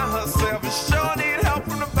all by herself, and sure need help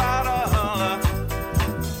from the bottle.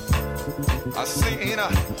 I seen her,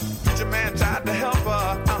 preacher man tried to help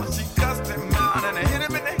her, she cussed him out and hit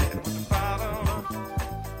him in the head with the bottle.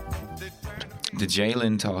 The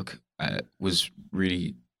Jalen talk was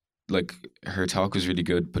really, like, her talk was really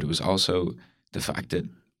good, but it was also the fact that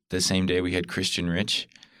the same day we had Christian Rich,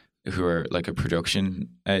 who are like a production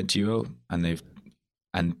duo, and they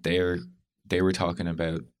were talking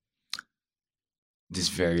about this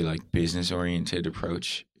very like business oriented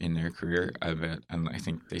approach in their career and I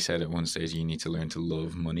think they said at one stage you need to learn to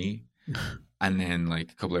love money. And then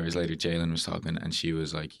like a couple of hours later Jalen was talking and she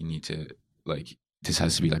was like, you need to, like, this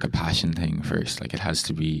has to be like a passion thing first. Like it has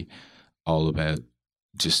to be all about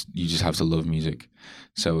you just have to love music.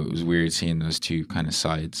 So it was weird seeing those two kind of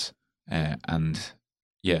sides. Just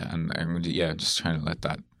trying to let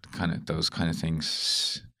those kind of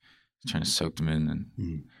things, trying to soak them in.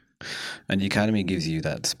 And the Academy gives you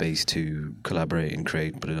that space to collaborate and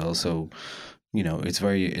create, but it also, it's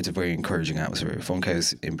a very encouraging atmosphere.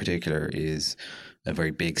 Funkhouse in particular is a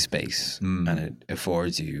very big space, and it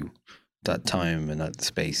affords you that time and that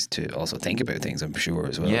space to also think about things, I'm sure,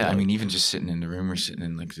 as well. Yeah, I mean, even just sitting in the room, we're sitting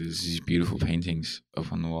in like there's these beautiful paintings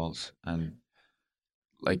up on the walls, and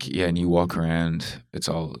like, yeah, and you walk around, it's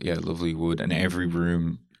all, lovely wood, and every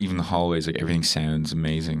room, even the hallways, like everything sounds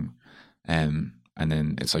amazing. And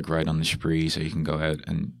then it's like right on the Spree, so you can go out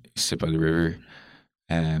and sit by the river.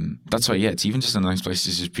 That's why, it's even just a nice place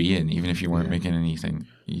to just be in, even if you weren't making anything.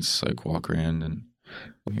 You just like walk around and.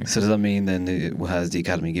 Yeah. So does that mean then has the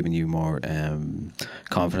Academy given you more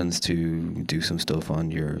confidence to do some stuff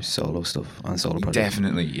on your solo project?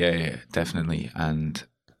 Definitely, yeah, definitely. And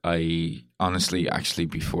I honestly, actually,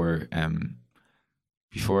 before I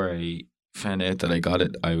found out that I got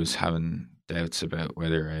it, I was having doubts about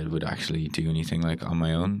whether I would actually do anything like on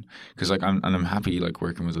my own, because like I'm happy like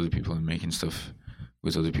working with other people and making stuff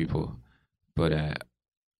with other people, but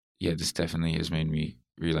this definitely has made me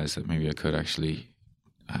realize that maybe I could actually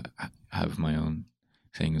have my own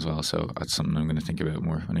thing as well. So that's something I'm going to think about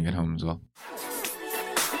more when I get home as well.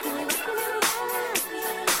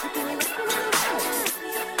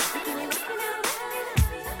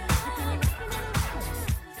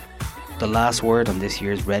 The last word on this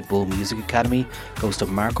year's Red Bull Music Academy goes to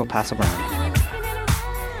Marco Passabrand.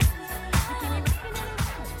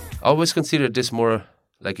 I always consider this more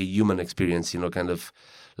like a human experience, kind of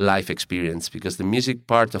life experience, because the music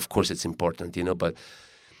part, of course, it's important, but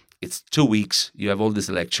it's 2 weeks. You have all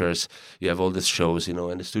these lectures, you have all these shows,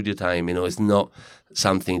 and the studio time, it's not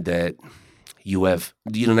something that you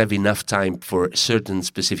don't have enough time for certain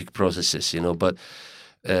specific processes, but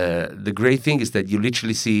the great thing is that you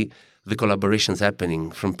literally see the collaborations happening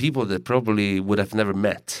from people that probably would have never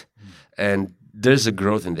met. And there's a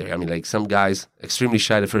growth in there. I mean, like some guys, extremely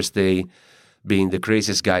shy the first day, being the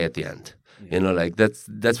craziest guy at the end. Like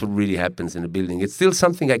that's what really happens in the building. It's still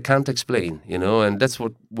something I can't explain, and that's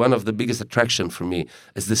what one of the biggest attraction for me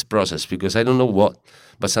is this process, because I don't know what,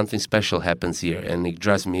 but something special happens here, and it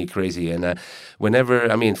drives me crazy. And whenever,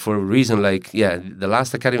 for a reason like, the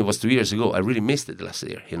last Academy was 2 years ago, I really missed it last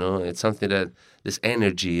year, It's something that, this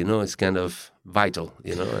energy, is kind of vital,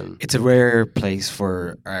 And it's a rare place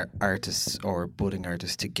for artists or budding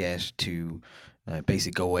artists to get to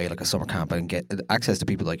basically go away like a summer camp and get access to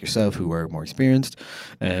people like yourself who are more experienced,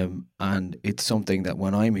 and it's something that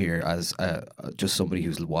when I'm here as just somebody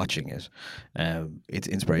who's watching it, it's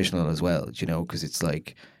inspirational as well, because it's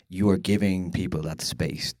like you are giving people that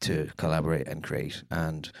space to collaborate and create,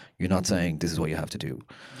 and you're not saying this is what you have to do,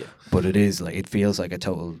 but it is like, it feels like a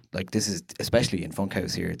total, like this is, especially in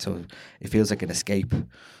Funkhouse here, it feels like an escape,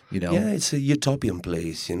 it's a utopian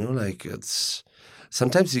place, like it's.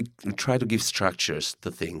 Sometimes you try to give structures to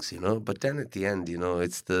things, but then at the end,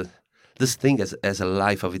 it's this thing as a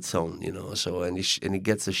life of its own, So and it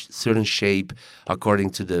gets a certain shape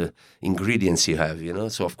according to the ingredients you have,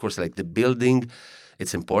 So of course, like the building,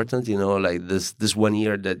 it's important, Like this 1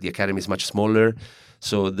 year that the Academy is much smaller,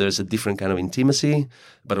 So there's a different kind of intimacy,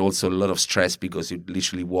 but also a lot of stress because you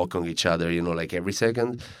literally walk on each other, like every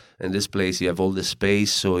second. In this place, you have all the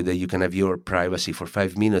space so that you can have your privacy for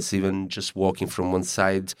 5 minutes, even just walking from one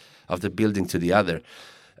side of the building to the other.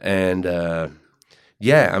 And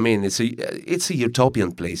yeah, I mean, it's a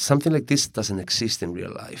utopian place. Something like this doesn't exist in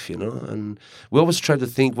real life, And we always try to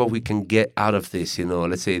think what we can get out of this,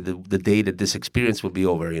 Let's say the day that this experience will be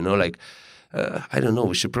over, I don't know.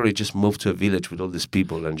 We should probably just move to a village with all these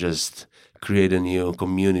people and just create a new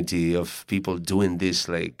community of people doing this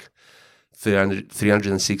like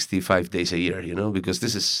 365 days a year, Because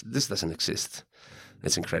this doesn't exist.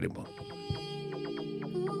 It's incredible.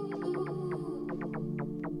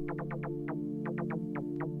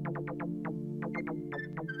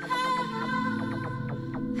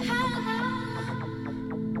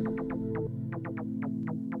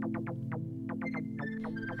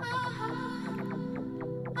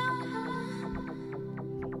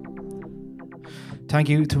 Thank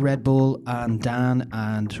you to Red Bull and Dan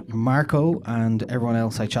and Marco and everyone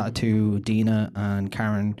else I chatted to, Dina and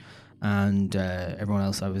Karen and everyone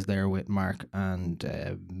else I was there with, Mark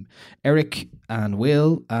and Eric and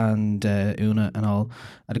Will and Una and all. I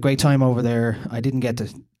had a great time over there. I didn't get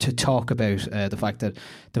to talk about the fact that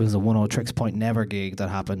there was a 10 Tricks Point Never gig that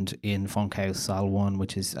happened in Funkhouse Saal 1,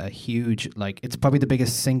 which is a huge, it's probably the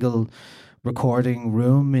biggest single recording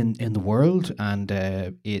room in the world, and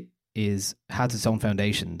it has its own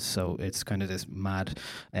foundations, so it's kind of this mad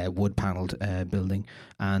wood panelled building,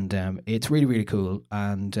 and it's really, really cool.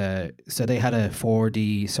 And so they had a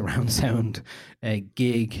 4D surround sound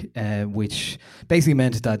gig, which basically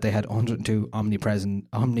meant that they had 102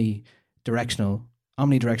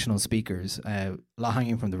 omnidirectional speakers, lot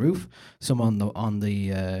hanging from the roof, some on the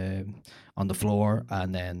floor,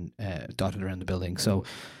 and then dotted around the building. So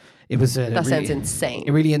it was sounds insane.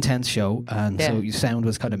 A really intense show, and so your sound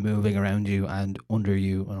was kind of moving around you and under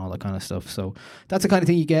you and all that kind of stuff. So that's the kind of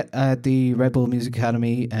thing you get at the Red Bull Music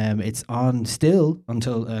Academy. It's on still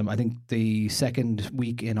until I think the second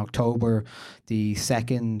week in October. The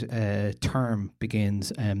second term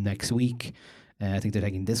begins next week. I think they're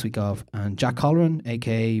taking this week off. And Jack Colleran,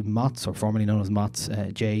 aka Motts, or formerly known as Motts,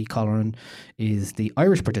 Jay Colleran, is the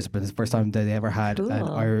Irish participant. It's the first time that they ever had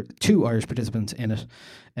two Irish participants in it.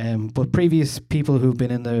 But previous people who've been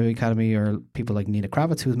in the Academy are people like Nina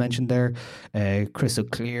Kravitz, who was mentioned there. Crystal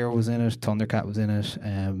Clear was in it. Thundercat was in it.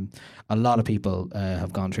 A lot of people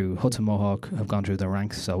have gone through, Hudson Mohawk have gone through the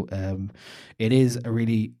ranks. So it is a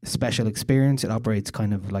really special experience. It operates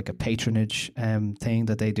kind of like a patronage thing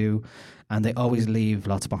that they do. And they always leave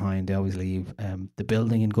lots behind. They always leave the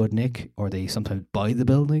building in good nick, or they sometimes buy the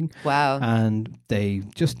building. Wow. And they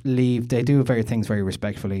just leave. They do things very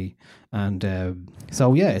respectfully. And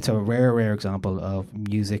so, yeah, it's a rare example of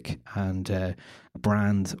music and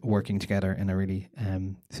brands working together in a really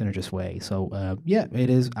synergist way. So, yeah, it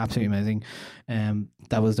is absolutely amazing.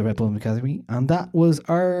 That was the Red Bull Academy. And that was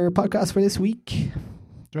our podcast for this week.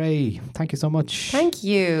 Dre, thank you so much. Thank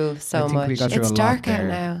you so much. It's dark out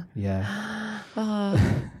now. Yeah. Oh,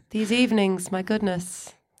 these evenings, my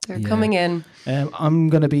goodness, they're coming in. I'm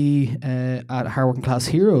going to be at Hardworking Class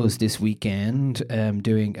Heroes this weekend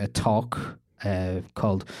doing a talk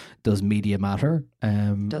called Does Media Matter?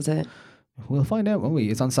 Does it? We'll find out, won't we?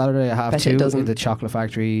 It's on Saturday at 2:30 in the Chocolate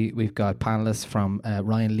Factory. We've got panellists from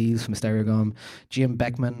Ryan Lees from Stereogum, Jim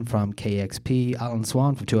Beckman from KXP, Alan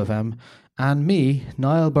Swan from 2FM, and me,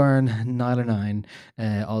 Niall Byrne, Niall9,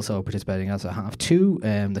 also participating as a half two.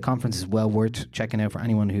 The conference is well worth checking out for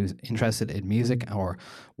anyone who's interested in music or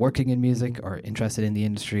working in music or interested in the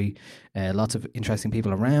industry. Lots of interesting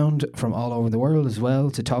people around from all over the world as well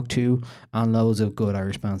to talk to, and loads of good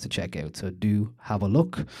Irish bands to check out. So do have a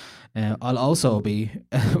look. I'll also be,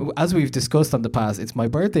 as we've discussed on the past, it's my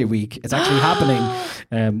birthday week. It's actually happening.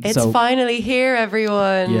 It's finally here,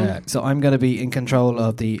 everyone. Yeah, so I'm going to be in control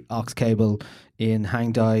of the aux cable in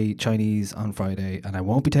Hang Dai Chinese on Friday, and I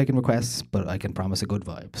won't be taking requests, but I can promise a good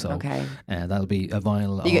vibe. So okay. That'll be a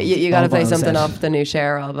vinyl. You got to play something off the new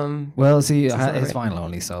Cher album. Well, see, it's vinyl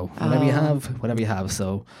only, so whatever you have.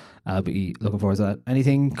 So I'll be looking forward to that.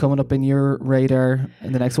 Anything coming up in your radar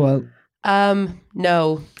in the next while?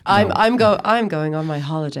 No. I'm going on my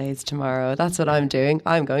holidays tomorrow. That's what I'm doing.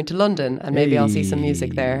 I'm going to London, and maybe I'll see some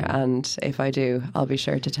music there, and if I do, I'll be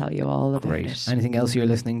sure to tell you all about it. Anything else you're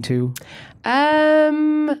listening to?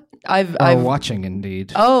 I'm watching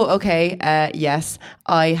indeed. Oh, okay. Yes,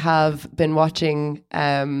 I have been watching.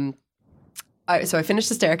 So I finished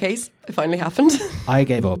The Staircase. It finally happened. I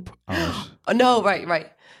gave up on it. No,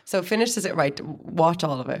 right. So finish this, right? Watch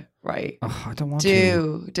all of it, right? Oh, I don't want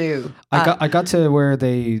to. Do. I got to where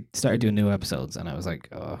they started doing new episodes, and I was like,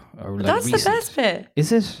 oh. That's the best bit.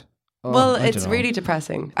 Is it? Oh, well, it's really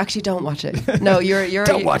depressing. Actually, don't watch it. No, you're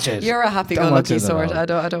don't watch it. You're a happy-go-lucky sort. I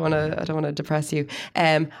don't want to depress you.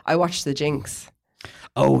 I watched The Jinx.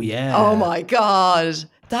 Oh yeah. Oh my god.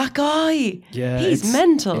 That guy. Yeah. He's it's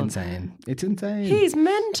mental. Insane. It's insane. He's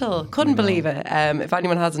mental. Couldn't believe it. If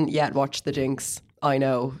anyone hasn't yet watched The Jinx, I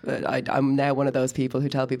know. I'm now one of those people who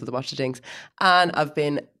tell people to watch The Jinx. And I've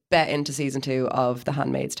been bet into season 2 of The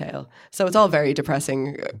Handmaid's Tale. So it's all very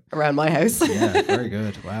depressing around my house. Yeah, very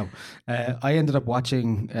good. Wow. I ended up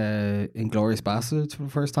watching Inglourious Basterds for the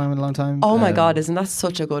first time in a long time. Oh my God, isn't that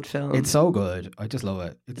such a good film? It's so good. I just love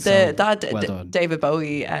it. It's well done. David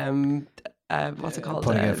Bowie, what's it called?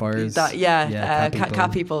 Putting Out Fires.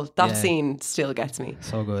 Cat People. That scene still gets me.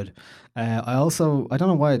 So good. I don't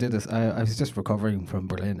know why I did this. I was just recovering from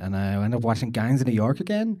Berlin, and I ended up watching Gangs of New York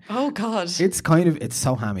again. Oh God! It's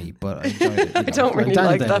so hammy, but I enjoyed it. I don't really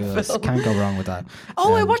like that film. Can't go wrong with that.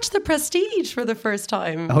 Oh, I watched The Prestige for the first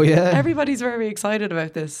time. Oh yeah, everybody's very excited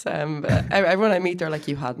about this. Everyone I meet, they're like,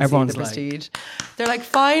 "You hadn't seen The Prestige." They're like,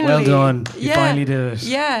 "Finally, well done! You finally did it."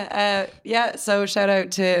 Yeah. So shout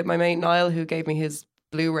out to my mate Niall, who gave me his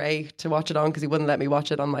Blu-ray to watch it on because he wouldn't let me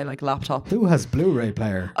watch it on my laptop. Who has Blu-ray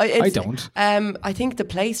player? I don't. I think the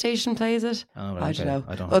PlayStation plays it. Oh, I don't know.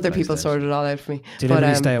 I don't Other people sorted it all out for me.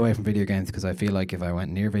 Deliberately stay away from video games because I feel like if I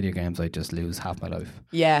went near video games, I'd just lose half my life.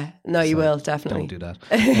 Yeah, no, you will definitely. Don't do that.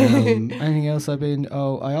 Anything else I've been?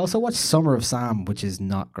 Oh, I also watched Summer of Sam, which is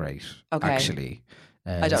not great. Okay. Actually,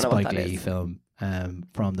 I don't know what that Spike Lee is. film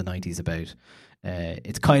from the 90s about.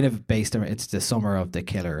 It's kind of based on it's the summer of the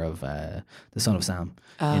killer of the Son of Sam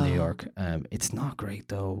in New York. It's not great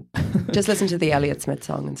though. Just listen to the Elliott Smith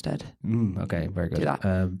song instead. Okay, very good. Do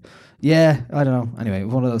that. Yeah, I don't know. Anyway,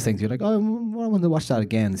 one of those things you're like, oh, I want to watch that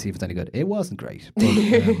again and see if it's any good. It wasn't great. But,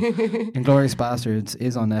 Inglourious Basterds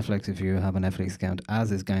is on Netflix if you have a Netflix account,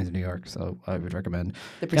 as is Gangs of New York. So I would recommend.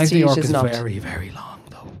 The Gangs of New York Prestige is not. very, very long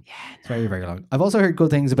though. Yeah, it's very, very long. I've also heard good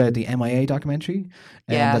things about the MIA documentary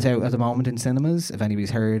that's out at the moment in cinemas. If anybody's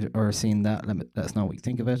heard or seen that, let us know what you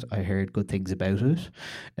think of it. I heard good things about it.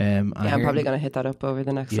 I'm probably going to hit that up over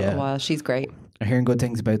the next little while. She's great. I'm hearing good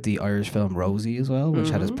things about the Irish film Rosie as well, which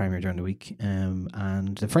had its premiere during the week.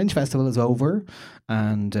 And the Fringe Festival is over,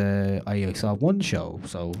 and I saw one show,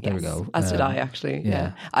 so there we go. As did I actually.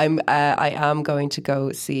 Yeah. I am going to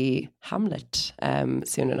go see Hamlet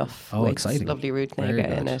soon enough. Oh, with exciting! Lovely Ruth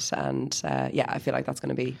Negga in it, and I feel like that's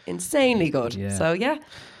going to be insanely good. Yeah. So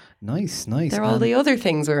Nice. They're all the other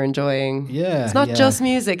things we're enjoying. Yeah. It's not just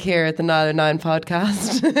music here at the 909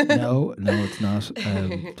 podcast. No, it's not.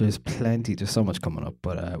 There's plenty. There's so much coming up,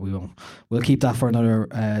 but we'll keep that for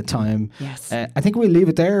another time. Yes. I think we'll leave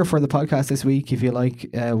it there for the podcast this week. If you like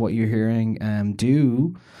what you're hearing,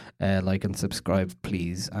 do like and subscribe,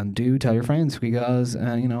 please, and do tell your friends because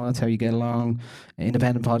that's how you get along.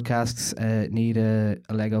 Independent podcasts need a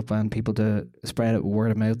leg up and people to spread it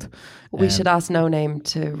word of mouth. We should ask No Name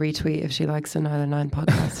to retweet if she likes the 909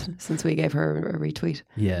 podcast since we gave her a retweet.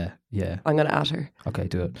 Yeah. I'm going to add her. Okay,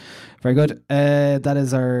 do it. Very good. That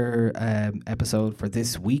is our episode for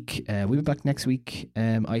this week. We'll be back next week.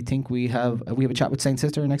 I think we have a chat with Saint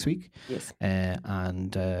Sister next week. Yes.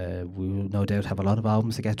 And we will no doubt have a lot of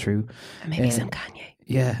albums to get through. And maybe some Kanye.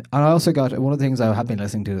 Yeah, and I also got one of the things I have been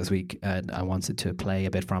listening to this week, and I wanted to play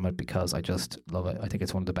a bit from it because I just love it. I think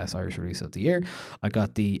it's one of the best Irish releases of the year. I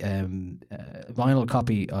got the vinyl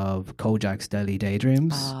copy of Kojak's Deli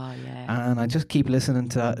Daydreams, and I just keep listening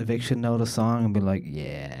to that Eviction Notice song and be like,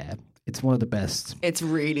 yeah, it's one of the best. It's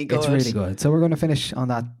really good. It's really good. So we're going to finish on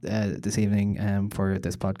that this evening for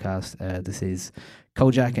this podcast. This is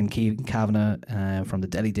Kojak and Keegan Kavanagh from the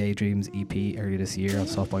Deli Daydreams EP earlier this year on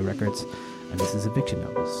Softboy Records. And this is Eviction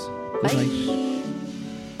Notice. Good night.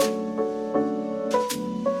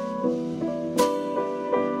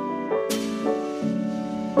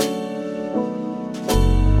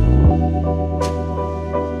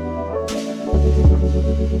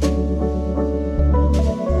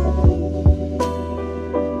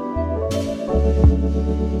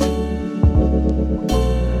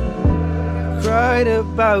 Cried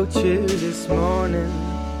about you this morning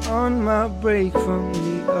on my break from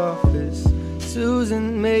the office.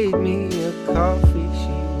 Susan made me a coffee.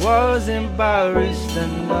 She was embarrassed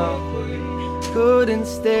and awkward. Couldn't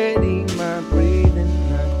steady my breathing.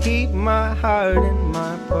 I keep my heart in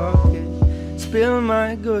my pocket. Spill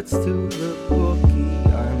my guts to the bookie.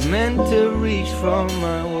 I meant to reach for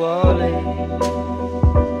my wallet.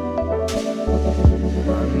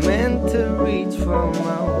 I meant to reach for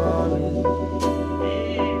my wallet.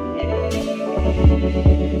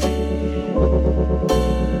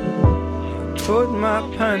 put my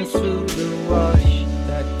pants through the wash.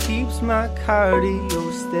 That keeps my cardio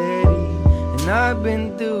steady. And I've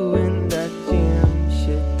been doing that gym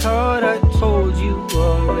shit. Thought I told you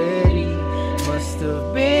already. Must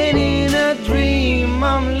have been in a dream.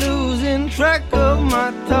 I'm losing track of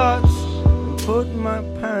my thoughts. Put my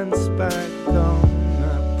pants back on.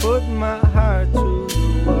 I put my heart through the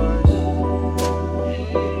wash.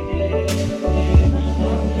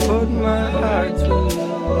 Put my heart through the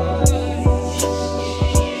wash.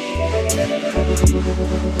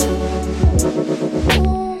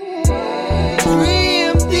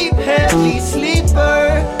 Dream deep, heavy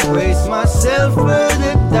sleeper. Brace myself for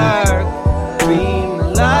the dark. Dream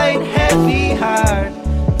light, heavy heart.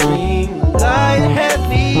 Dream light,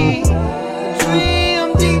 heavy. Dream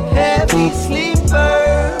deep, heavy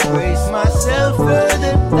sleeper. Brace myself for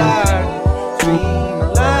the dark. Dream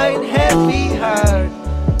light, heavy heart.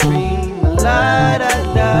 Dream light, da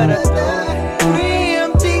da da da. Dream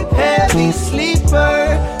deep, heavy sleeper.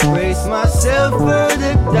 Brace myself for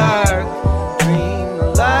the dark. Dream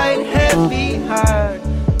light, heavy heart.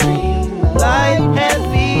 Dream light,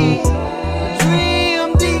 heavy. Dream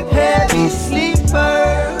deep, heavy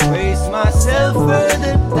sleeper. Brace myself for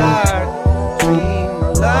the dark. Dream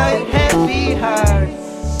light, heavy heart.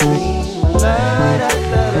 Dream light,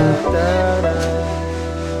 da da da da.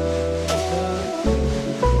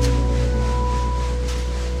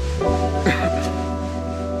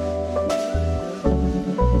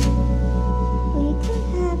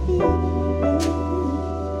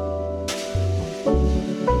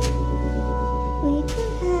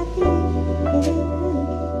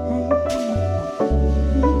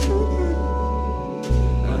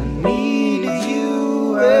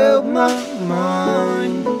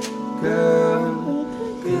 Mind, girl,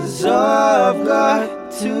 'cause I've got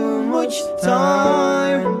too much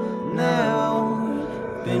time now.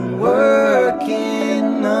 Been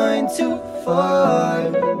working 9 to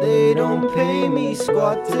 5. They don't pay me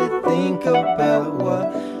squat to think about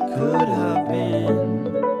what could have been.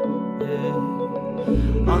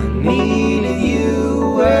 Yeah. I needed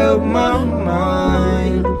you out my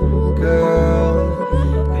mind, girl,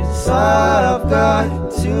 'cause I've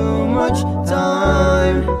got too much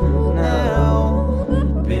time now.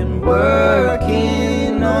 Been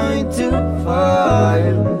working 9 to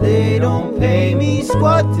 5. They don't pay me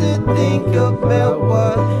squat to think about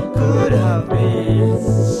what could have been.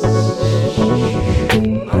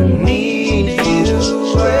 I need you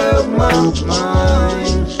out my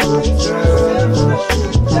mind, girl,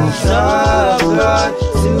 'cause I've got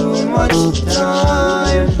too much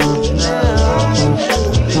time now.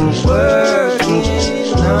 Been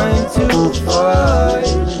working 9 to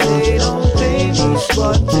 5. They don't pay me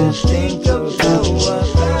squat to think about what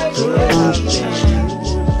could have been.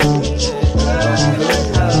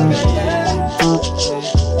 Could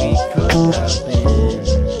have been. We could have been.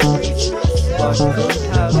 What could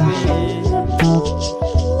have been?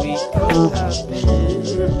 We could have been.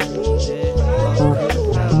 What could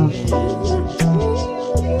have been?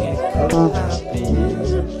 It could have been.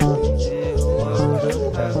 What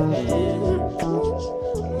could have been?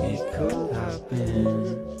 It could have been.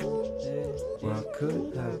 What could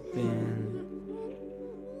have been?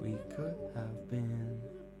 We could have been.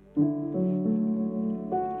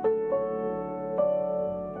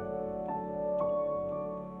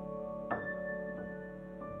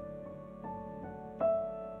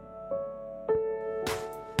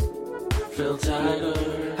 Phil Taggart.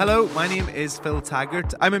 Hello, my name is Phil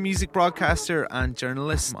Taggart. I'm a music broadcaster and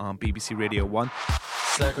journalist on BBC Radio 1.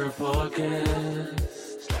 Slacker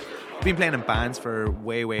Podcast. I've been playing in bands for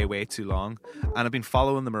way too long, and I've been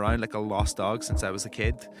following them around like a lost dog since I was a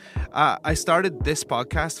kid. I started this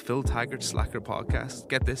podcast, Phil Taggart Slacker Podcast.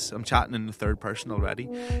 Get this, I'm chatting in the third person already,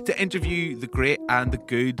 to interview the great and the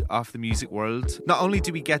good of the music world. Not only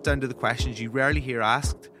do we get down to the questions you rarely hear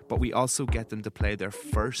asked, but we also get them to play their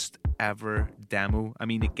first ever demo. I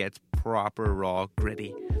mean, it gets proper raw,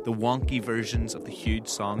 gritty. The wonky versions of the huge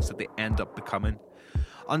songs that they end up becoming.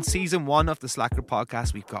 On season 1 of the Slacker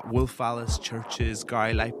Podcast, we've got Wolf Alice, Churches,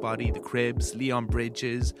 Gary Lightbody, The Cribs, Leon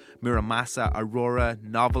Bridges, Muramasa, Aurora,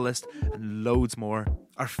 Novelist, and loads more.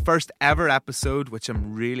 Our first ever episode, which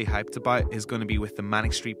I'm really hyped about, is going to be with the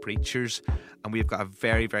Manic Street Preachers, and we've got a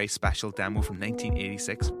very special demo from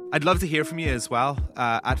 1986. I'd love to hear from you as well,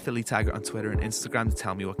 at Philly Taggart on Twitter and Instagram, to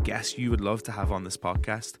tell me what guests you would love to have on this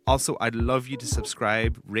podcast. Also, I'd love you to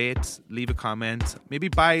subscribe, rate, leave a comment, maybe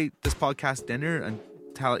buy this podcast dinner and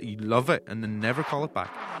tell it you love it and then never call it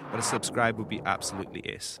back. But a subscribe would be absolutely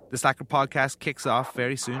ace. The Slacker Podcast kicks off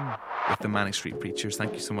very soon with the Manic Street Preachers.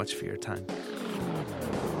 Thank you so much for your time.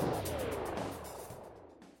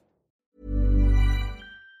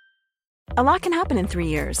 A lot can happen in 3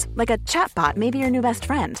 years, like a chatbot may be your new best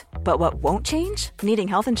friend. But what won't change? Needing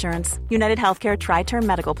health insurance. United Healthcare Tri-Term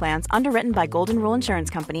Medical Plans, underwritten by Golden Rule Insurance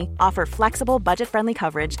Company, offer flexible, budget-friendly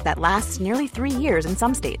coverage that lasts nearly 3 years in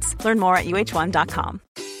some states. Learn more at uh1.com.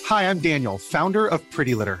 Hi, I'm Daniel, founder of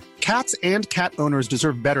Pretty Litter. Cats and cat owners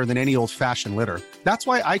deserve better than any old-fashioned litter. That's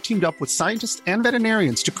why I teamed up with scientists and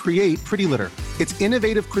veterinarians to create Pretty Litter. Its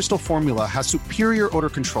innovative crystal formula has superior odor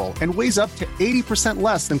control and weighs up to 80%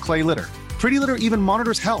 less than clay litter. Pretty Litter even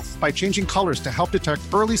monitors health by changing colors to help detect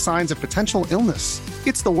early signs of potential illness.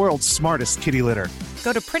 It's the world's smartest kitty litter.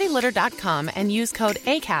 Go to prettylitter.com and use code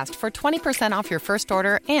ACAST for 20% off your first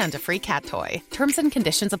order and a free cat toy. Terms and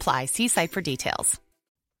conditions apply. See site for details.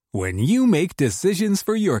 When you make decisions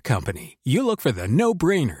for your company, you look for the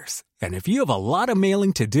no-brainers. And if you have a lot of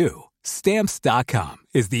mailing to do, Stamps.com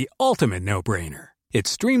is the ultimate no-brainer. It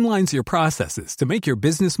streamlines your processes to make your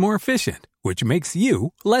business more efficient, which makes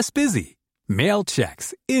you less busy. Mail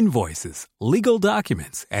checks, invoices, legal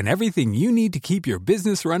documents, and everything you need to keep your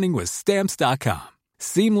business running with Stamps.com.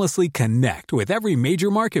 Seamlessly connect with every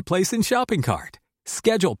major marketplace and shopping cart.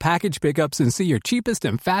 Schedule package pickups and see your cheapest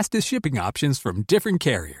and fastest shipping options from different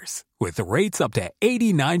carriers. With rates up to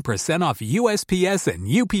 89% off USPS and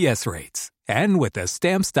UPS rates. And with the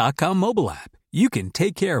Stamps.com mobile app, you can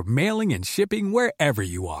take care of mailing and shipping wherever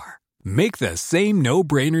you are. Make the same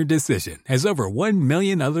no-brainer decision as over 1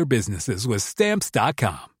 million other businesses with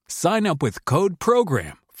Stamps.com. Sign up with code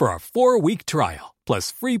PROGRAM for a 4-week trial,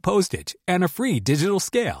 plus free postage and a free digital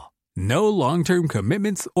scale. No long-term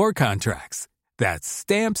commitments or contracts. That's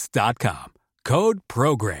Stamps.com. Code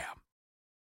PROGRAM.